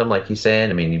around them, like he's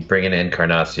saying. You bring in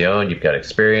Encarnacion, you've got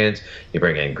experience. You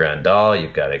bring in Grandal,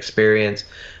 you've got experience.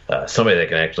 Somebody that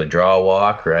can actually draw a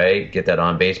walk, right? Get that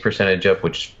on-base percentage up,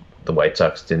 which the White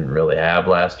Sox didn't really have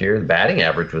last year. The batting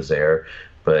average was there,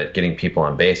 but getting people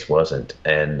on base wasn't.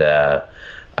 And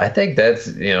I think that's,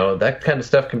 that kind of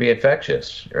stuff can be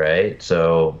infectious, right?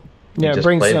 So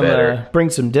bring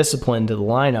some discipline to the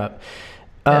lineup.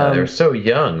 They're so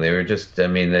young. They were just,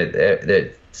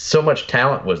 so much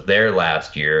talent was there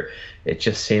last year. It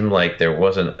just seemed like there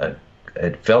wasn't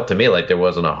it felt to me like there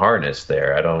wasn't a harness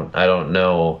there. I don't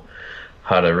know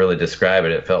how to really describe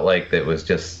it. It felt like it was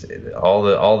just all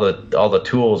the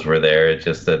tools were there. It's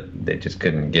just that they just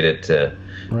couldn't get it to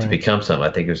become something.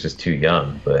 I think it was just too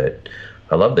young. But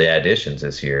I love the additions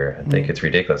this year. I think it's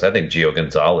ridiculous. I think Gio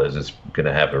Gonzalez is going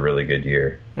to have a really good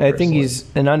year. I think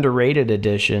he's an underrated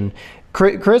addition.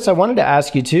 Chris, I wanted to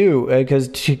ask you too, because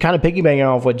to kind of piggyback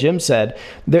off what Jim said,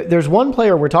 there's one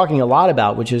player we're talking a lot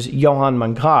about, which is Yohan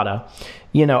Moncada.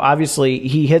 You know, obviously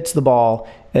he hits the ball.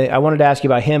 I wanted to ask you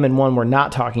about him, and one we're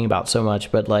not talking about so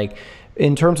much, but like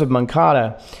in terms of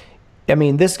Moncada, I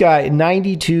mean, this guy,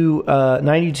 92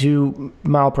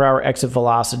 mile per hour exit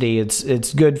velocity.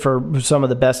 It's good for some of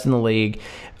the best in the league.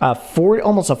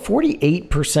 Almost a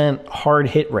 48% hard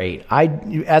hit rate.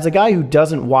 As a guy who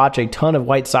doesn't watch a ton of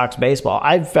White Sox baseball,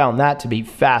 I've found that to be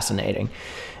fascinating.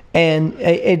 And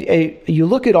you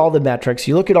look at all the metrics,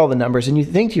 you look at all the numbers, and you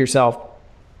think to yourself,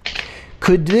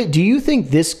 do you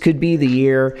think this could be the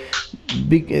year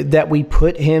that we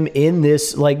put him in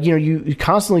this? Like, you know, you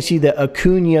constantly see the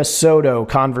Acuna Soto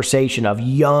conversation of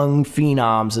young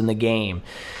phenoms in the game.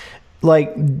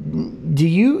 Like, do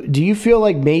you feel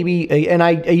like maybe,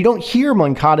 and you don't hear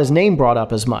Moncada's name brought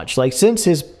up as much, like since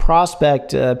his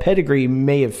prospect pedigree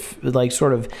may have like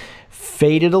sort of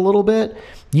faded a little bit,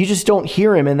 you just don't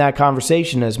hear him in that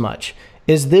conversation as much.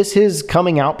 Is this his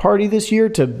coming out party this year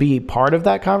to be part of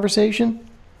that conversation?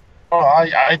 Oh,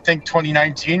 I think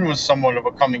 2019 was somewhat of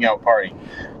a coming out party.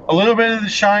 A little bit of the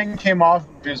shine came off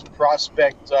of his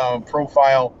prospect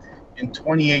profile in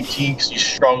 2018 because he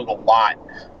struggled a lot.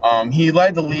 He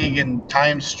led the league in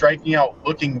times striking out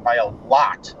looking by a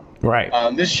lot. Right.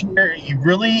 This year,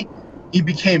 he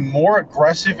became more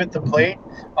aggressive at the plate,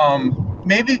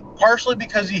 maybe partially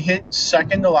because he hit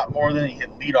second a lot more than he hit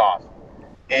leadoff.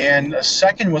 And a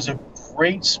second was a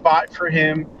great spot for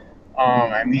him.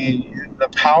 I mean, the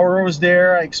power was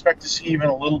there. I expect to see even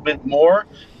a little bit more.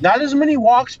 Not as many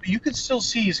walks, but you could still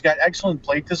see he's got excellent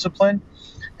plate discipline,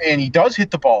 and he does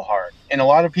hit the ball hard. And a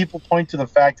lot of people point to the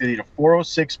fact that he had a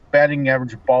 406 batting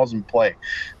average of balls in play,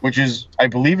 which is, I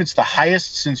believe it's the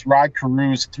highest since Rod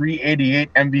Carew's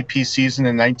 388 MVP season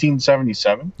in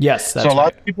 1977. Yes, that's so a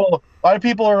lot right. A lot of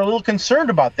people are a little concerned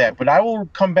about that, but I will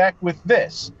come back with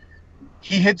this.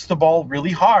 He hits the ball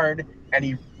really hard, and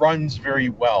he runs very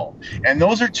well. And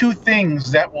those are two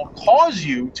things that will cause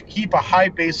you to keep a high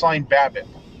baseline BABIP.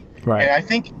 Right. And I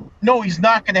think, no, he's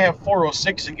not going to have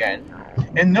 406 again.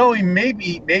 And no,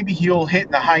 maybe he'll hit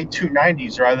in the high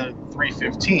 290s rather than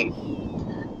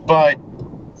 315. But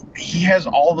he has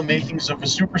all the makings of a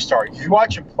superstar. If you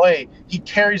watch him play, he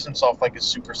carries himself like a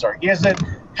superstar. He has that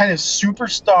kind of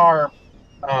superstar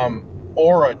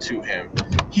aura to him.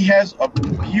 He has a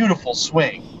beautiful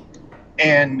swing,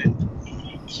 and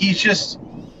he's just,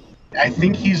 I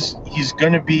think he's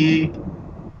going to be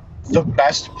the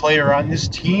best player on this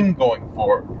team going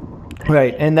forward.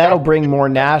 Right, and that'll bring more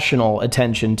national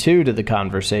attention too to the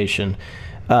conversation,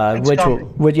 which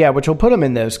will put him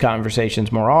in those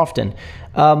conversations more often.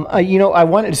 I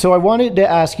wanted to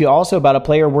ask you also about a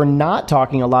player we're not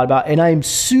talking a lot about, and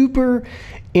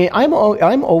I'm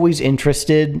always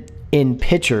interested in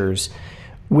pitchers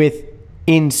with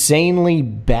insanely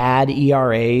bad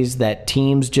ERAs that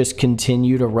teams just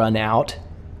continue to run out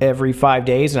every 5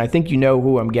 days, and I think you know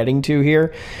who I'm getting to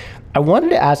here. I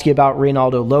wanted to ask you about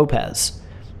Reynaldo Lopez,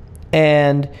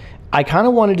 and I kind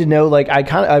of wanted to know, like,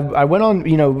 I went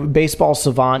on, Baseball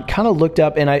Savant, kind of looked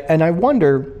up, and I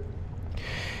wonder,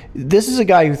 this is a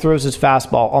guy who throws his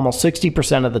fastball almost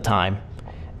 60% of the time.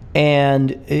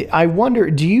 And I wonder,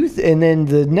 and then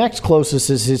the next closest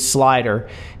is his slider.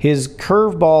 His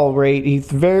curveball rate, he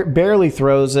barely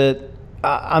throws it.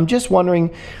 I'm just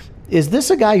wondering, is this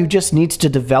a guy who just needs to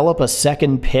develop a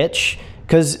second pitch?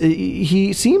 Because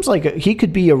he seems like he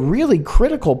could be a really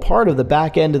critical part of the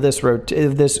back end of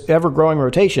this ever-growing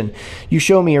rotation. You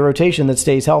show me a rotation that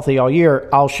stays healthy all year,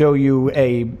 I'll show you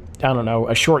a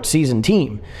short season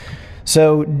team.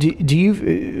 So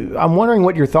I'm wondering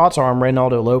what your thoughts are on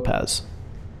Reynaldo Lopez.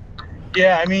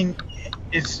 Yeah, I mean,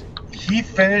 he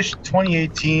finished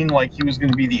 2018 like he was going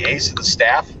to be the ace of the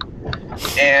staff,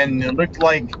 and it looked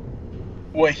like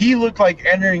what he looked like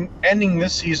ending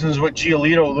this season is what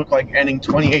Giolito looked like ending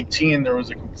 2018. There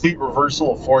was a complete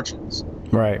reversal of fortunes.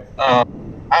 Right.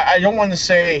 I don't want to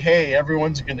say, hey,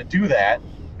 everyone's going to do that,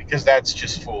 because that's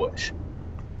just foolish.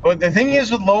 But the thing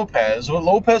is with Lopez, what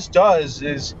Lopez does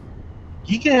is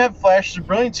he can have flashes of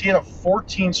brilliance. He had a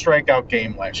 14 strikeout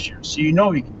game last year, so you know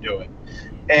he can do it.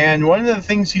 And one of the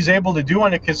things he's able to do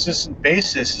on a consistent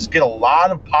basis is get a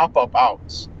lot of pop-up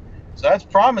outs. So that's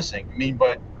promising. I mean,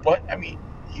 but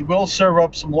he will serve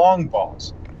up some long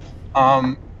balls.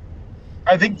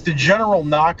 I think the general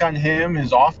knock on him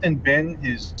has often been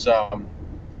his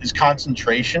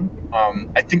concentration.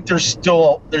 I think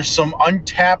there's some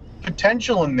untapped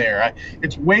potential in there.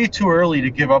 It's way too early to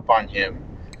give up on him.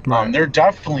 Right. They're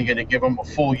definitely going to give him a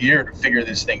full year to figure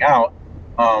this thing out.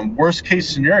 Worst case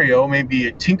scenario, maybe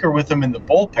a tinker with him in the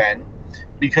bullpen,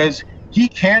 because he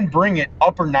can bring it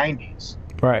upper 90s.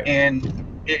 Right.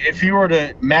 And if he were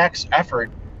to max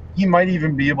effort, he might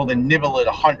even be able to nibble at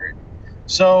 100.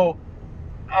 So,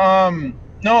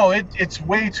 no, it's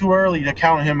way too early to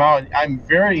count him out. I'm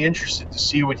very interested to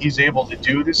see what he's able to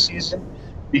do this season,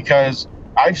 because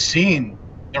I've seen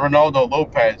the Ronaldo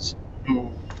Lopez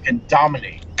who can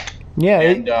dominate. Yeah,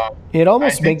 And it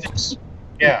almost I think makes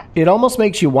yeah. it almost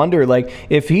makes you wonder, like,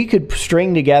 if he could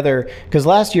string together, because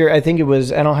last year I think it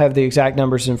was, I don't have the exact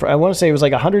numbers in front, I want to say it was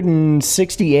like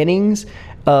 160 innings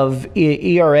of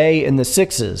ERA in the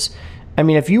sixes. I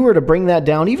mean, if you were to bring that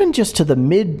down even just to the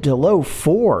mid to low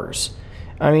fours,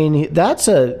 I mean, that's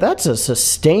a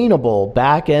sustainable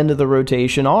back end of the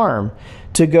rotation arm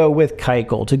to go with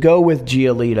Keuchel, to go with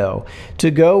Giolito,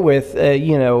 to go with,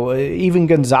 even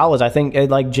Gonzalez. I think,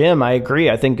 like Jim, I agree.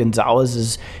 I think Gonzalez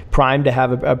is primed to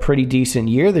have a pretty decent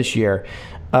year this year.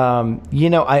 And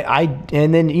then,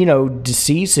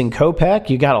 DeCease and Kopech,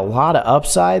 you got a lot of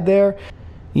upside there,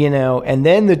 and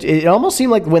then it almost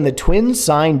seemed like when the Twins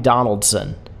signed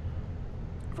Donaldson,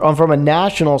 from a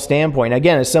national standpoint,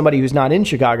 again, as somebody who's not in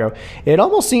Chicago, it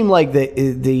almost seemed like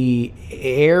the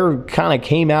air kind of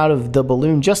came out of the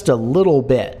balloon just a little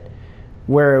bit,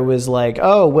 where it was like,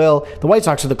 oh, well, the White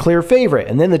Sox are the clear favorite.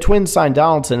 And then the Twins signed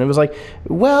Donaldson. It was like,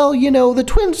 well, the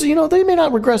Twins, they may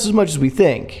not regress as much as we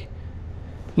think.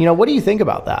 What do you think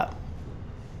about that?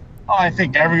 I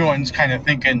think everyone's kind of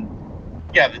thinking,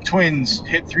 yeah, the Twins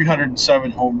hit 307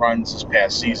 home runs this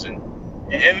past season.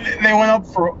 And they went up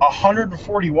for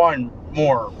 141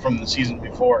 more from the season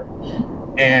before.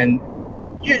 And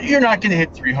you're not going to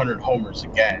hit 300 homers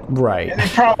again. Right. And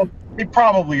they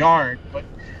probably aren't, but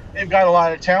they've got a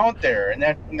lot of talent there, and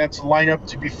that's a lineup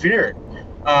to be feared.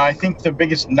 I think the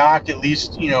biggest knock, at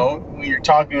least, when you're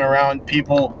talking around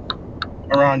people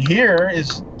around here,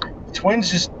 is the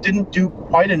Twins just didn't do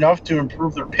quite enough to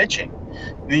improve their pitching.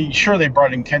 Sure, they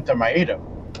brought in Kenta Maeda.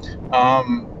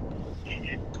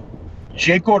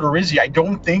 Jake Odorizzi, I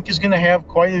don't think is going to have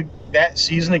quite that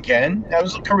season again. That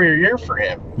was a career year for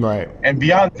him. Right. And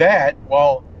beyond that,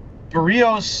 well,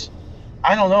 Barrios,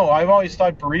 I don't know. I've always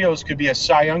thought Barrios could be a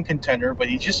Cy Young contender, but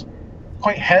he just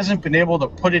quite hasn't been able to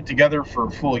put it together for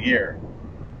a full year.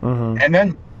 Mm-hmm.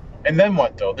 And then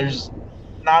what though? There's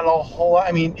not a whole lot.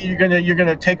 I mean, you're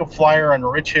gonna take a flyer on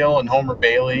Rich Hill and Homer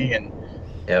Bailey, and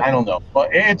Yep. I don't know, but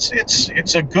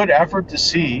it's a good effort to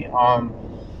see. I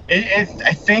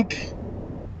think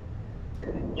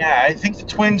the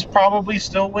Twins probably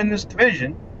still win this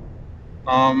division.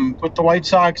 But the White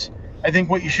Sox, I think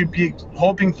what you should be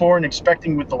hoping for and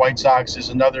expecting with the White Sox is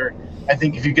another, I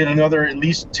think if you get another at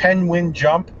least 10-win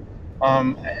jump,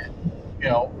 from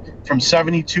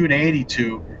 72 to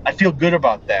 82, I feel good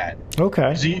about that. Okay.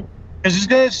 Because it's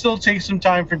going to still take some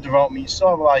time for development. You still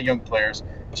have a lot of young players,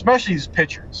 especially these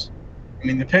pitchers. I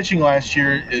mean, the pitching last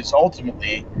year is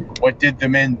ultimately what did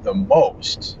them in the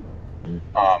most.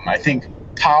 I think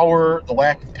the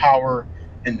lack of power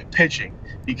in the pitching,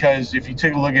 because if you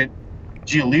take a look at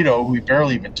Giolito, who we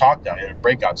barely even talked about, he had a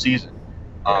breakout season.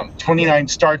 29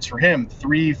 starts for him,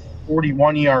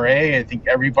 3.41 ERA. I think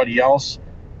everybody else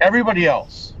had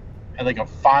like a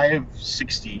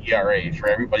 5.60 ERA for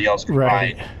everybody else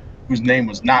combined, Right. whose name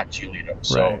was not Giolito.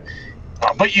 So, Right.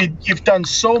 But you've done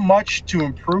so much to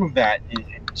improve that,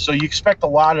 so you expect a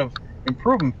lot of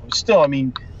improvement. But still, I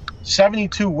mean,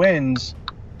 72 wins,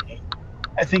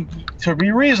 I think to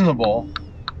be reasonable,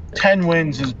 10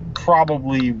 wins is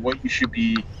probably what you should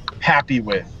be happy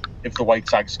with if the White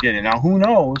Sox get it. Now, who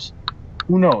knows?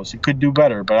 It could do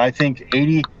better, but I think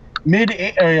low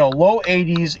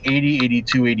 80s, 80,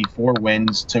 82, 84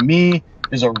 wins, to me,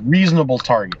 is a reasonable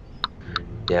target.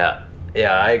 Yeah,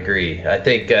 I agree. I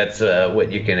think that's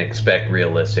what you can expect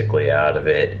realistically out of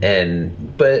it.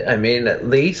 But I mean, at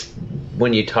least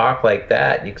when you talk like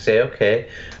that, you can say, okay,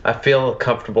 I feel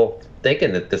comfortable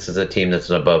thinking that this is a team that's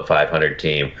an above 500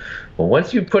 team. Well,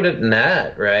 once you put it in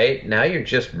that, right, now you're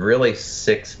just really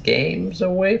 6 games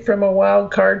away from a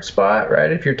wild card spot,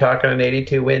 right? If you're talking an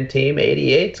 82-win team,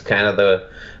 88's kind of a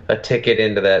ticket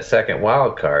into that second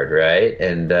wild card, right?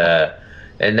 And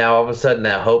now all of a sudden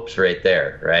that hope's right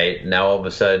there, right? Now all of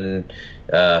a sudden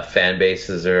fan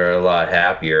bases are a lot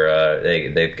happier.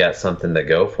 They've got something to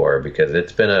go for, because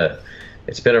it's been a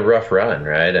rough run,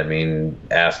 right? I mean,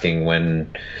 asking when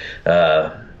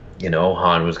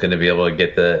Hahn was going to be able to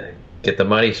get the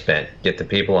money spent, get the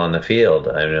people on the field.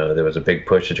 I know there was a big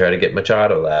push to try to get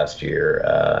Machado last year,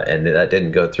 and that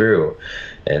didn't go through.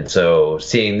 And so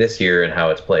seeing this year and how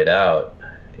it's played out,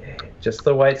 just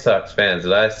the White Sox fans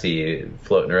that I see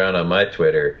floating around on my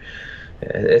Twitter,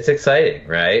 it's exciting,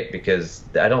 right? Because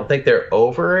I don't think they're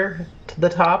over the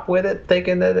top with it,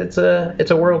 thinking that it's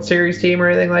a World Series team or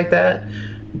anything like that.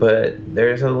 But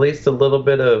there's at least a little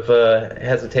bit of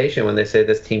hesitation when they say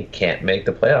this team can't make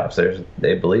the playoffs.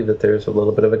 They believe that there's a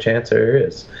little bit of a chance there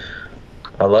is.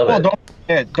 I love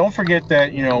it. Don't forget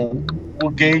that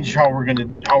we'll gauge how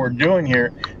we're doing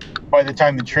here by the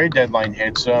time the trade deadline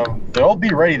hits. They'll be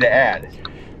ready to add.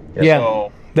 Yeah.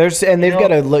 So, they've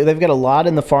got a lot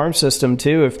in the farm system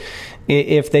too.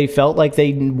 If they felt like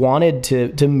they wanted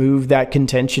to move that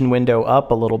contention window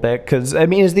up a little bit, because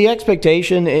is the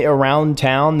expectation around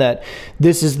town that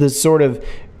this is the sort of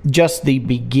just the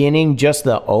beginning, just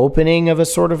the opening of a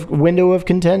sort of window of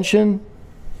contention?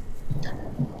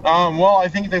 Well, I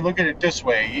think they look at it this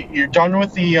way: you're done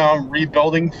with the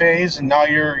rebuilding phase, and now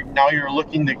you're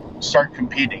looking to start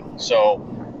competing.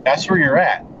 So that's where you're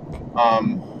at.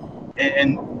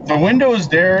 And the window is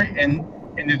there, and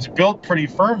it's built pretty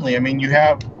firmly. You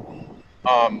have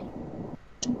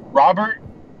Robert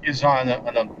is on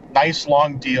a nice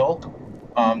long deal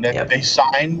that they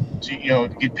signed to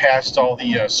get past all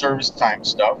the service time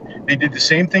stuff. They did the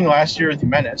same thing last year with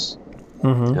Jimenez.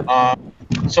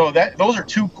 Mm-hmm. So those are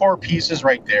two core pieces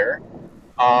right there.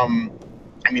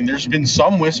 There's been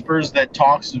some whispers that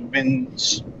talks have been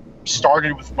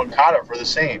started with Moncada for the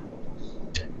same.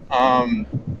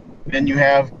 Then you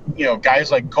have,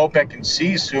 guys like Kopech and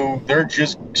Cease, who they're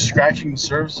just scratching the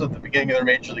surface at the beginning of their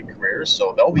major league careers,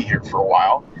 so they'll be here for a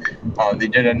while. They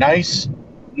did a nice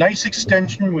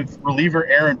extension with reliever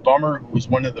Aaron Bummer, who was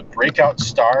one of the breakout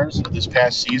stars of this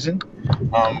past season.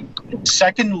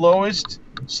 Second lowest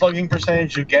slugging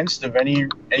percentage against of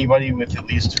anybody with at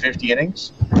least 50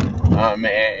 innings.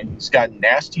 And he's got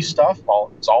nasty stuff.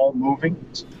 It's all moving.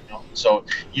 So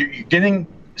you're getting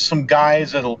some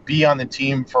guys that'll be on the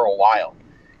team for a while.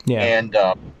 Yeah. And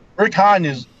Rick Hahn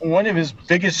is one of his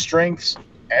biggest strengths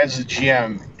as a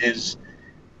GM is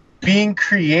being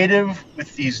creative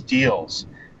with these deals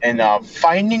and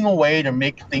finding a way to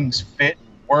make things fit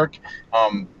and work,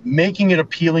 making it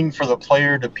appealing for the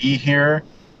player to be here.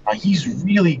 He's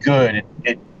really good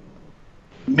at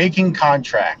making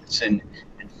contracts and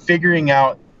figuring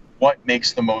out what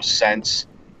makes the most sense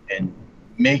and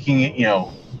making it,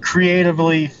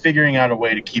 creatively figuring out a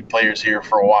way to keep players here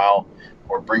for a while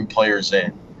or bring players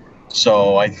in.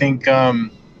 So I think the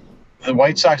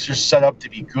White Sox are set up to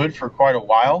be good for quite a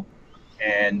while.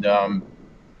 And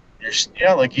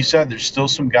like you said, there's still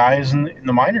some guys in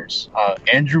the minors.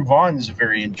 Andrew Vaughn is a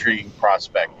very intriguing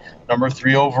prospect. Number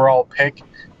 3 overall pick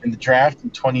in the draft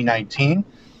in 2019.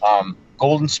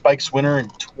 Golden Spikes winner in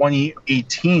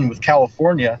 2018 with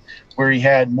California, where he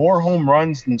had more home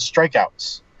runs than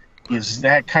strikeouts. He's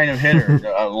that kind of hitter.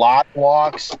 A lot of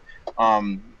walks,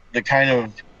 the kind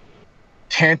of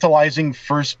tantalizing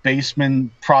first baseman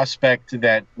prospect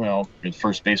that,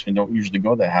 first basemen don't usually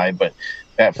go that high, but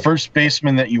that first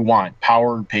baseman that you want,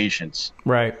 power and patience.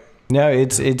 Right. No,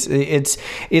 it's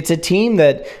a team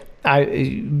that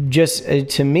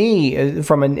to me,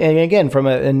 from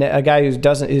a guy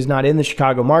who's not in the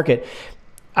Chicago market,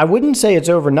 I wouldn't say it's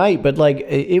overnight, but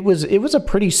it was a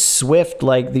pretty swift,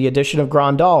 the addition of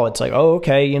Grandal. It's oh,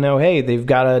 okay, hey, they've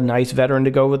got a nice veteran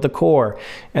to go with the core.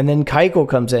 And then Keuchel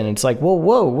comes in. It's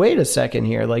whoa, wait a second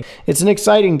here. It's an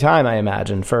exciting time, I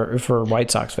imagine, for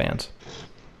White Sox fans.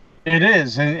 It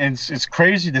is, and it's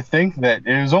crazy to think that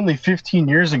it was only 15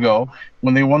 years ago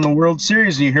when they won the World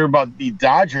Series. And you hear about the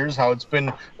Dodgers, how it's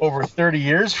been over 30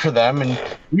 years for them, and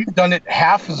we've done it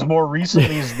half as more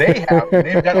recently as they have.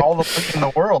 They've got all the money in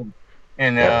the world,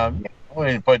 and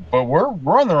but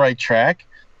we're on the right track.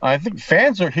 I think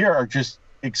fans are just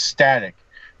ecstatic,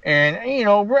 and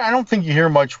I don't think you hear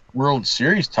much World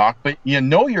Series talk, but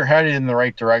you're headed in the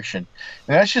right direction,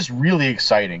 and that's just really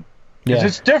exciting because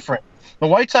it's different. The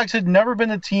White Sox had never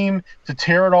been a team to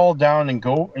tear it all down and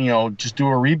go, just do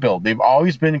a rebuild. They've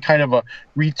always been kind of a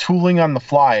retooling on the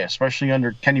fly, especially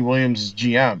under Kenny Williams as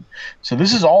GM. So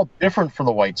this is all different for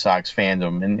the White Sox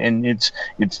fandom, and it's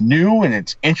new and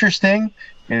it's interesting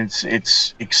and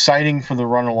it's exciting for the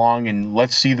run along. And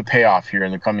let's see the payoff here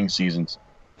in the coming seasons.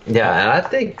 Yeah, and I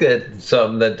think that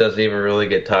something that doesn't even really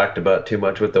get talked about too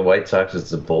much with the White Sox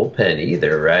is the bullpen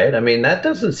either, right? That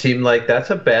doesn't seem like that's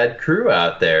a bad crew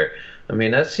out there.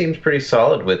 That seems pretty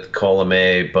solid with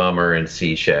Colomé, Bummer, and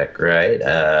Cishek, right?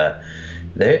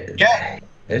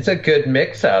 It's a good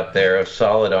mix out there of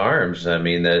solid arms. I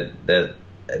mean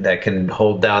that can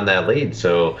hold down that lead.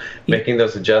 So making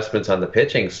those adjustments on the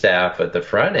pitching staff at the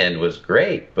front end was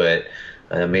great. But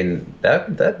I mean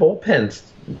that bullpen's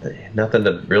nothing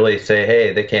to really say.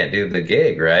 Hey, they can't do the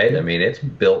gig, right? I mean it's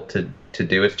built to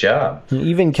do its job.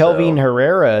 Even Kelvin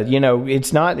Herrera,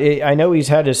 it's not. I know he's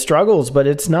had his struggles, but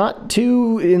it's not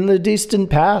too in the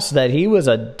distant past that he was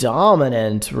a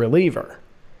dominant reliever.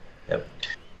 Yep.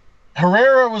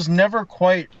 Herrera was never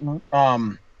quite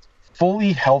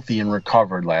fully healthy and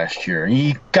recovered last year.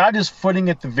 He got his footing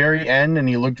at the very end, and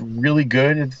he looked really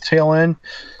good at the tail end.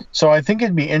 So I think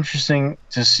it'd be interesting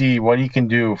to see what he can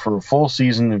do for a full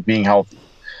season of being healthy.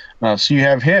 So you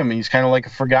have him, and he's kind of like a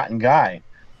forgotten guy.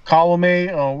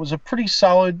 Colomé was a pretty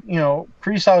solid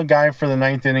guy for the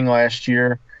ninth inning last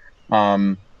year.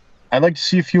 I'd like to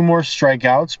see a few more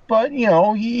strikeouts, but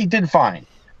he did fine.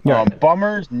 Yeah.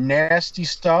 Bummers, nasty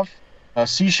stuff.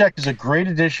 Cishek is a great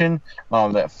addition.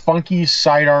 That funky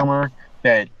side armor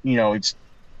that, it's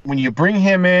when you bring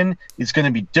him in, it's going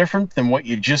to be different than what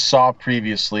you just saw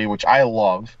previously, which I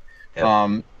love.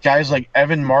 Yep. Guys like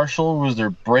Evan Marshall, who was their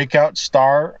breakout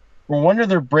star, were one of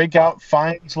their breakout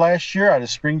finds last year out of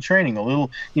spring training. A little,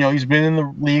 he's been in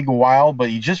the league a while, but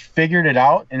he just figured it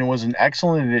out, and it was an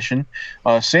excellent addition.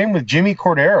 Same with Jimmy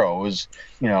Cordero.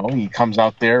 He comes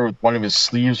out there with one of his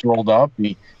sleeves rolled up.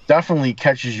 He definitely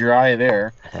catches your eye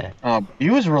there. He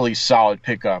was a really solid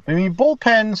pickup. I mean,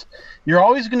 bullpens, you're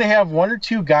always going to have one or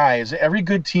two guys. Every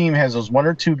good team has those one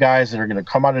or two guys that are going to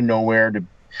come out of nowhere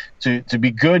to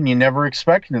be good, and you never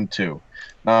expected them to.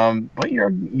 But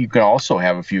you can also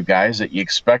have a few guys that you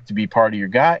expect to be part of your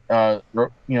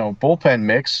bullpen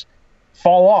mix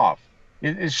fall off.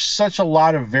 It's such a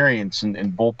lot of variance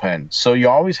in bullpen. So you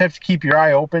always have to keep your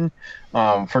eye open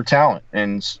for talent.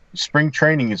 And spring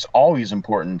training is always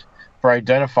important for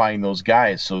identifying those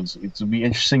guys. So it'll be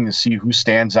interesting to see who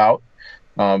stands out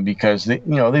because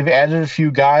they've added a few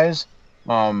guys.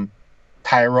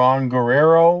 Tyron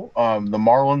Guerrero, the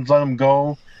Marlins let him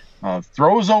go.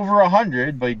 Throws over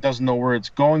 100, but he doesn't know where it's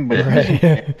going. But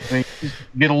you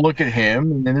get a look at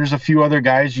him, and then there's a few other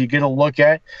guys you get a look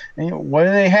at. And, what do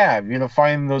they have? You're going to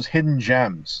find those hidden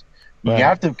gems. You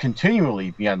have to continually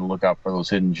be on the lookout for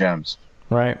those hidden gems.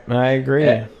 Right, I agree.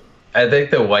 Yeah. I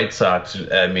think the White Sox,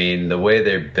 I mean, the way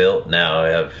they're built now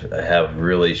have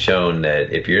really shown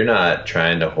that if you're not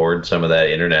trying to hoard some of that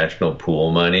international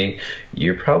pool money,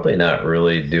 you're probably not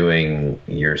really doing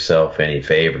yourself any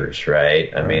favors,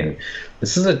 right? I mean,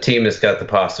 this is a team that's got the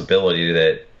possibility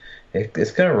that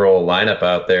it's going to roll a lineup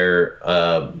out there,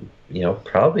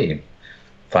 probably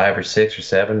 5 or 6 or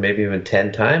 7, maybe even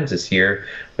 10 times this year,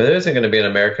 but there isn't going to be an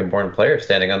American-born player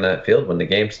standing on that field when the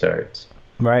game starts.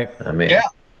 Right. I mean, yeah.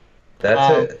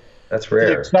 That's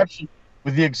rare.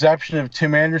 With the exception of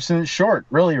Tim Anderson at short,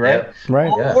 really, right? Yep. Right.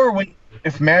 Or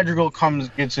if Madrigal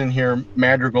gets in here,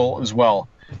 Madrigal as well.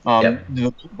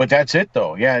 But that's it,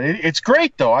 though. Yeah, it's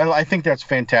great, though. I think that's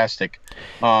fantastic.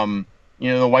 The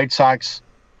White Sox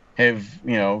have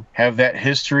that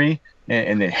history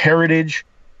and the heritage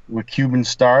with Cuban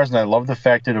stars, and I love the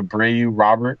fact that Abreu,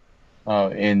 Robert,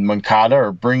 and Moncada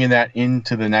are bringing that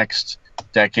into the next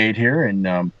decade here,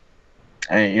 and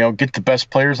get the best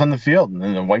players on the field.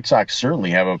 And the White Sox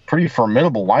certainly have a pretty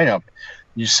formidable lineup.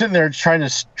 You're sitting there trying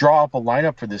to draw up a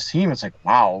lineup for this team. It's like,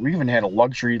 wow, we even had a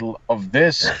luxury of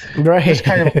this. Right. This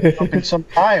kind of in some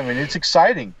time, and it's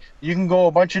exciting. You can go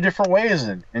a bunch of different ways,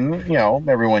 and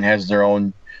everyone has their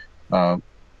own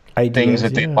things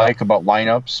that they like about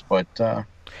lineups. But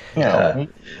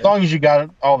as long as you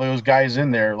got all those guys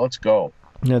in there, let's go.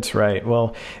 That's right.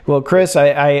 Well, Chris,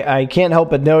 I can't help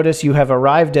but notice you have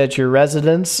arrived at your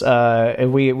residence.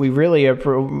 We really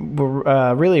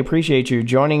appreciate you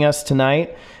joining us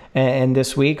tonight and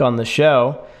this week on the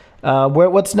show.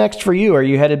 What's next for you? Are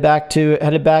you headed back to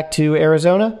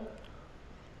Arizona?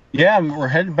 Yeah, we're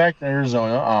headed back to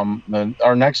Arizona.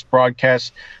 Our next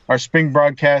broadcast, our spring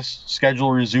broadcast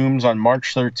schedule resumes on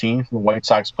March 13th. The White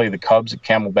Sox play the Cubs at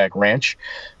Camelback Ranch.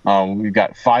 We've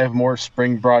got 5 more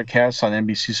spring broadcasts on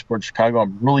NBC Sports Chicago.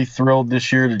 I'm really thrilled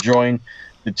this year to join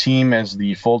the team as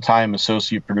the full-time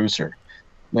associate producer.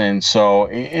 And so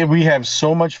we have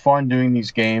so much fun doing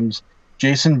these games.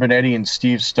 Jason Benetti and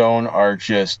Steve Stone are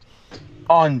just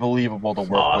unbelievable to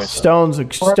work with. Stone is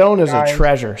a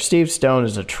treasure. Steve Stone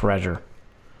is a treasure.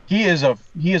 He is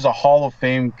a Hall of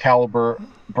Fame caliber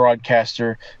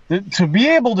broadcaster. To be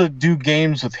able to do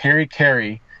games with Harry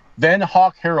Carey, then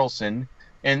Hawk Harrelson,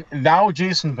 and now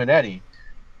Jason Benetti,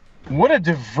 what a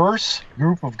diverse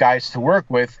group of guys to work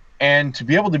with, and to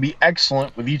be able to be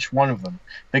excellent with each one of them.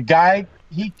 The guy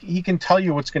he can tell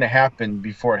you what's going to happen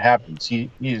before it happens. He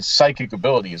has psychic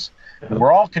abilities.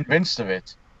 We're all convinced of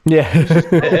it. Yeah.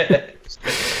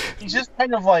 He's just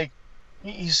kind of like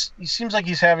he seems like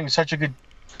he's having such a good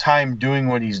time doing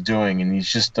what he's doing, and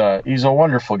he's just he's a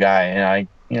wonderful guy, and I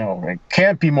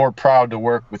can't be more proud to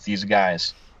work with these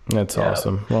guys. That's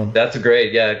awesome. Well, that's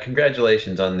great. Yeah,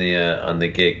 congratulations on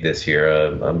the gig this year.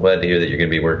 I'm glad to hear that you're going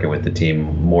to be working with the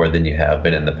team more than you have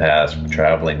been in the past,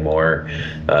 traveling more,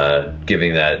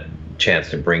 giving that chance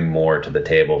to bring more to the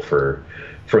table for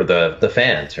the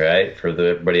fans, right? For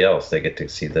everybody else, they get to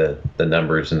see the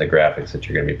numbers and the graphics that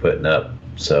you're going to be putting up.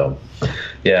 So,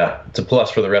 yeah, it's a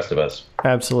plus for the rest of us.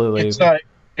 Absolutely.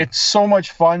 It's so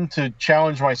much fun to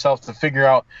challenge myself to figure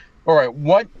out, all right,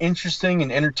 what interesting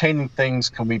and entertaining things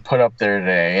can we put up there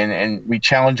today? And we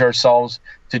challenge ourselves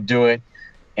to do it.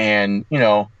 And,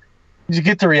 you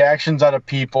get the reactions out of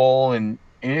people, and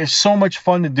it's so much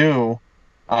fun to do.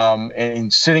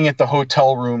 And sitting at the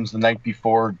hotel rooms the night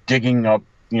before, digging up,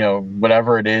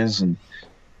 whatever it is. And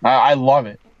I love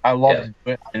it. I love to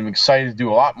do it. I'm excited to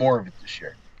do a lot more of it this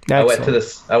year. I went to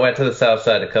the South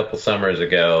Side a couple summers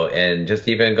ago, and just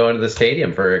even going to the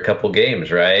stadium for a couple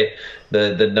games, right?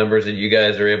 The numbers that you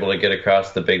guys are able to get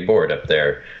across the big board up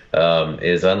there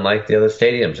is unlike the other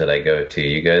stadiums that I go to.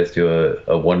 You guys do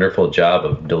a wonderful job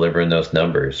of delivering those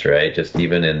numbers, right? Just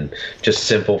even in just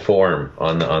simple form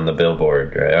on the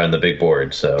billboard, right? On the big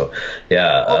board. So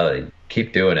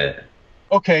keep doing it.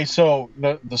 Okay, so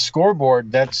the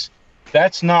scoreboard, that's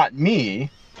not me.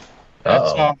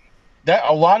 That's that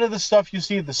a lot of the stuff you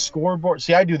see at the scoreboard.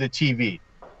 See, I do the TV.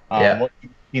 What you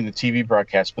see in the TV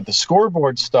broadcast, but the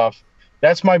scoreboard stuff,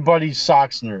 that's my buddy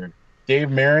Sox Nerd, Dave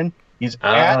Marin. He's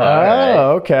at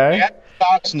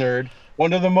Sox Nerd,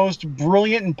 one of the most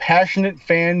brilliant and passionate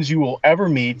fans you will ever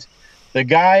meet. The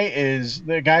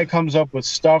guy comes up with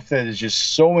stuff that is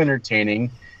just so entertaining.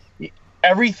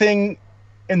 Everything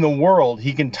in the world,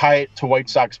 he can tie it to White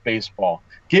Sox baseball.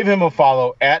 Give him a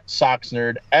follow at Sox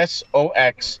Nerd,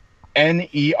 SOXNERD.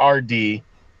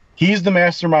 He's the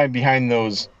mastermind behind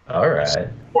those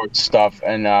sports stuff,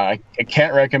 and I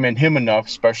can't recommend him enough,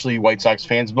 especially White Sox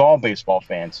fans, but all baseball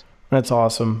fans. That's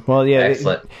awesome. Well, yeah.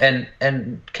 Excellent.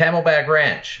 And Camelback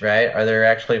Ranch, right? Are there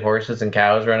actually horses and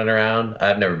cows running around?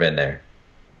 I've never been there.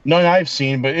 None I've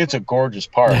seen, but it's a gorgeous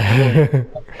park.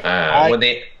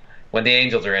 When the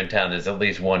Angels are in town, there's at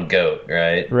least one goat,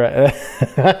 right? Right.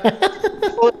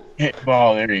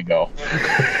 Well, there you go.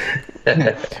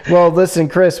 Well, listen,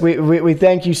 Chris, we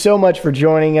thank you so much for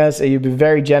joining us. You've been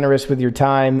very generous with your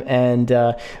time, and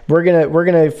we're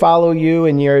gonna follow you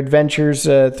and your adventures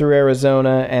through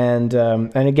Arizona. And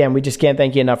again, we just can't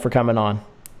thank you enough for coming on.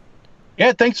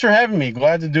 Yeah, thanks for having me.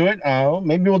 Glad to do it.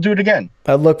 Maybe we'll do it again.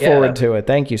 I look forward to it.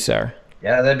 Thank you, sir.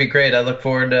 Yeah, that'd be great. I look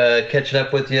forward to catching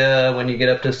up with you when you get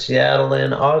up to Seattle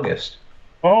in August.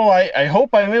 Oh, I hope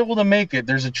I'm able to make it.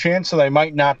 There's a chance that I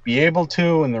might not be able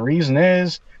to, and the reason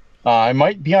is I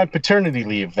might be on paternity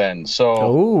leave then.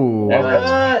 So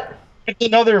it's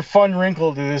another fun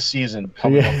wrinkle to this season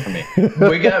coming up for me.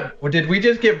 Did we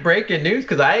just get breaking news?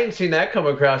 Because I ain't seen that come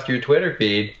across your Twitter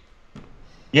feed.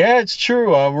 Yeah, it's true.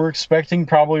 We're expecting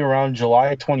probably around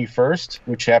July 21st,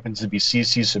 which happens to be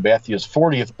CC Sabathia's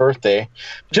 40th birthday,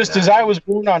 just as I was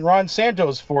born on Ron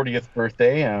Santo's 40th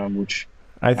birthday, which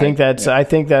I think that's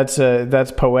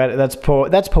poetic. That's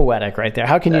poetic right there.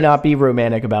 How can you not be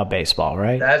romantic about baseball,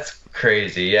 right? That's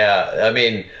crazy. Yeah, I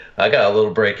mean, I got a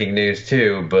little breaking news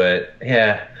too, but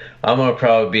yeah, I'm gonna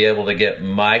probably be able to get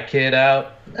my kid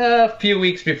out a few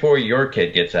weeks before your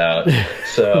kid gets out.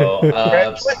 So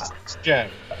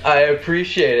I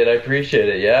appreciate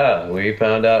it. Yeah, we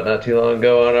found out not too long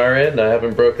ago on our end. I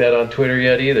haven't broke that on Twitter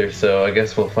yet either, so I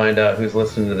guess we'll find out who's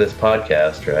listening to this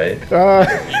podcast, right?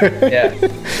 Yeah,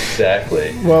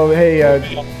 exactly. Well, hey,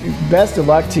 best of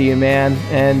luck to you, man,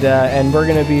 and we're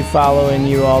going to be following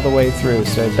you all the way through,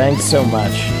 so thanks so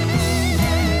much.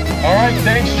 All right,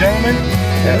 thanks, gentlemen.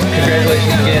 Yeah,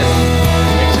 congratulations again.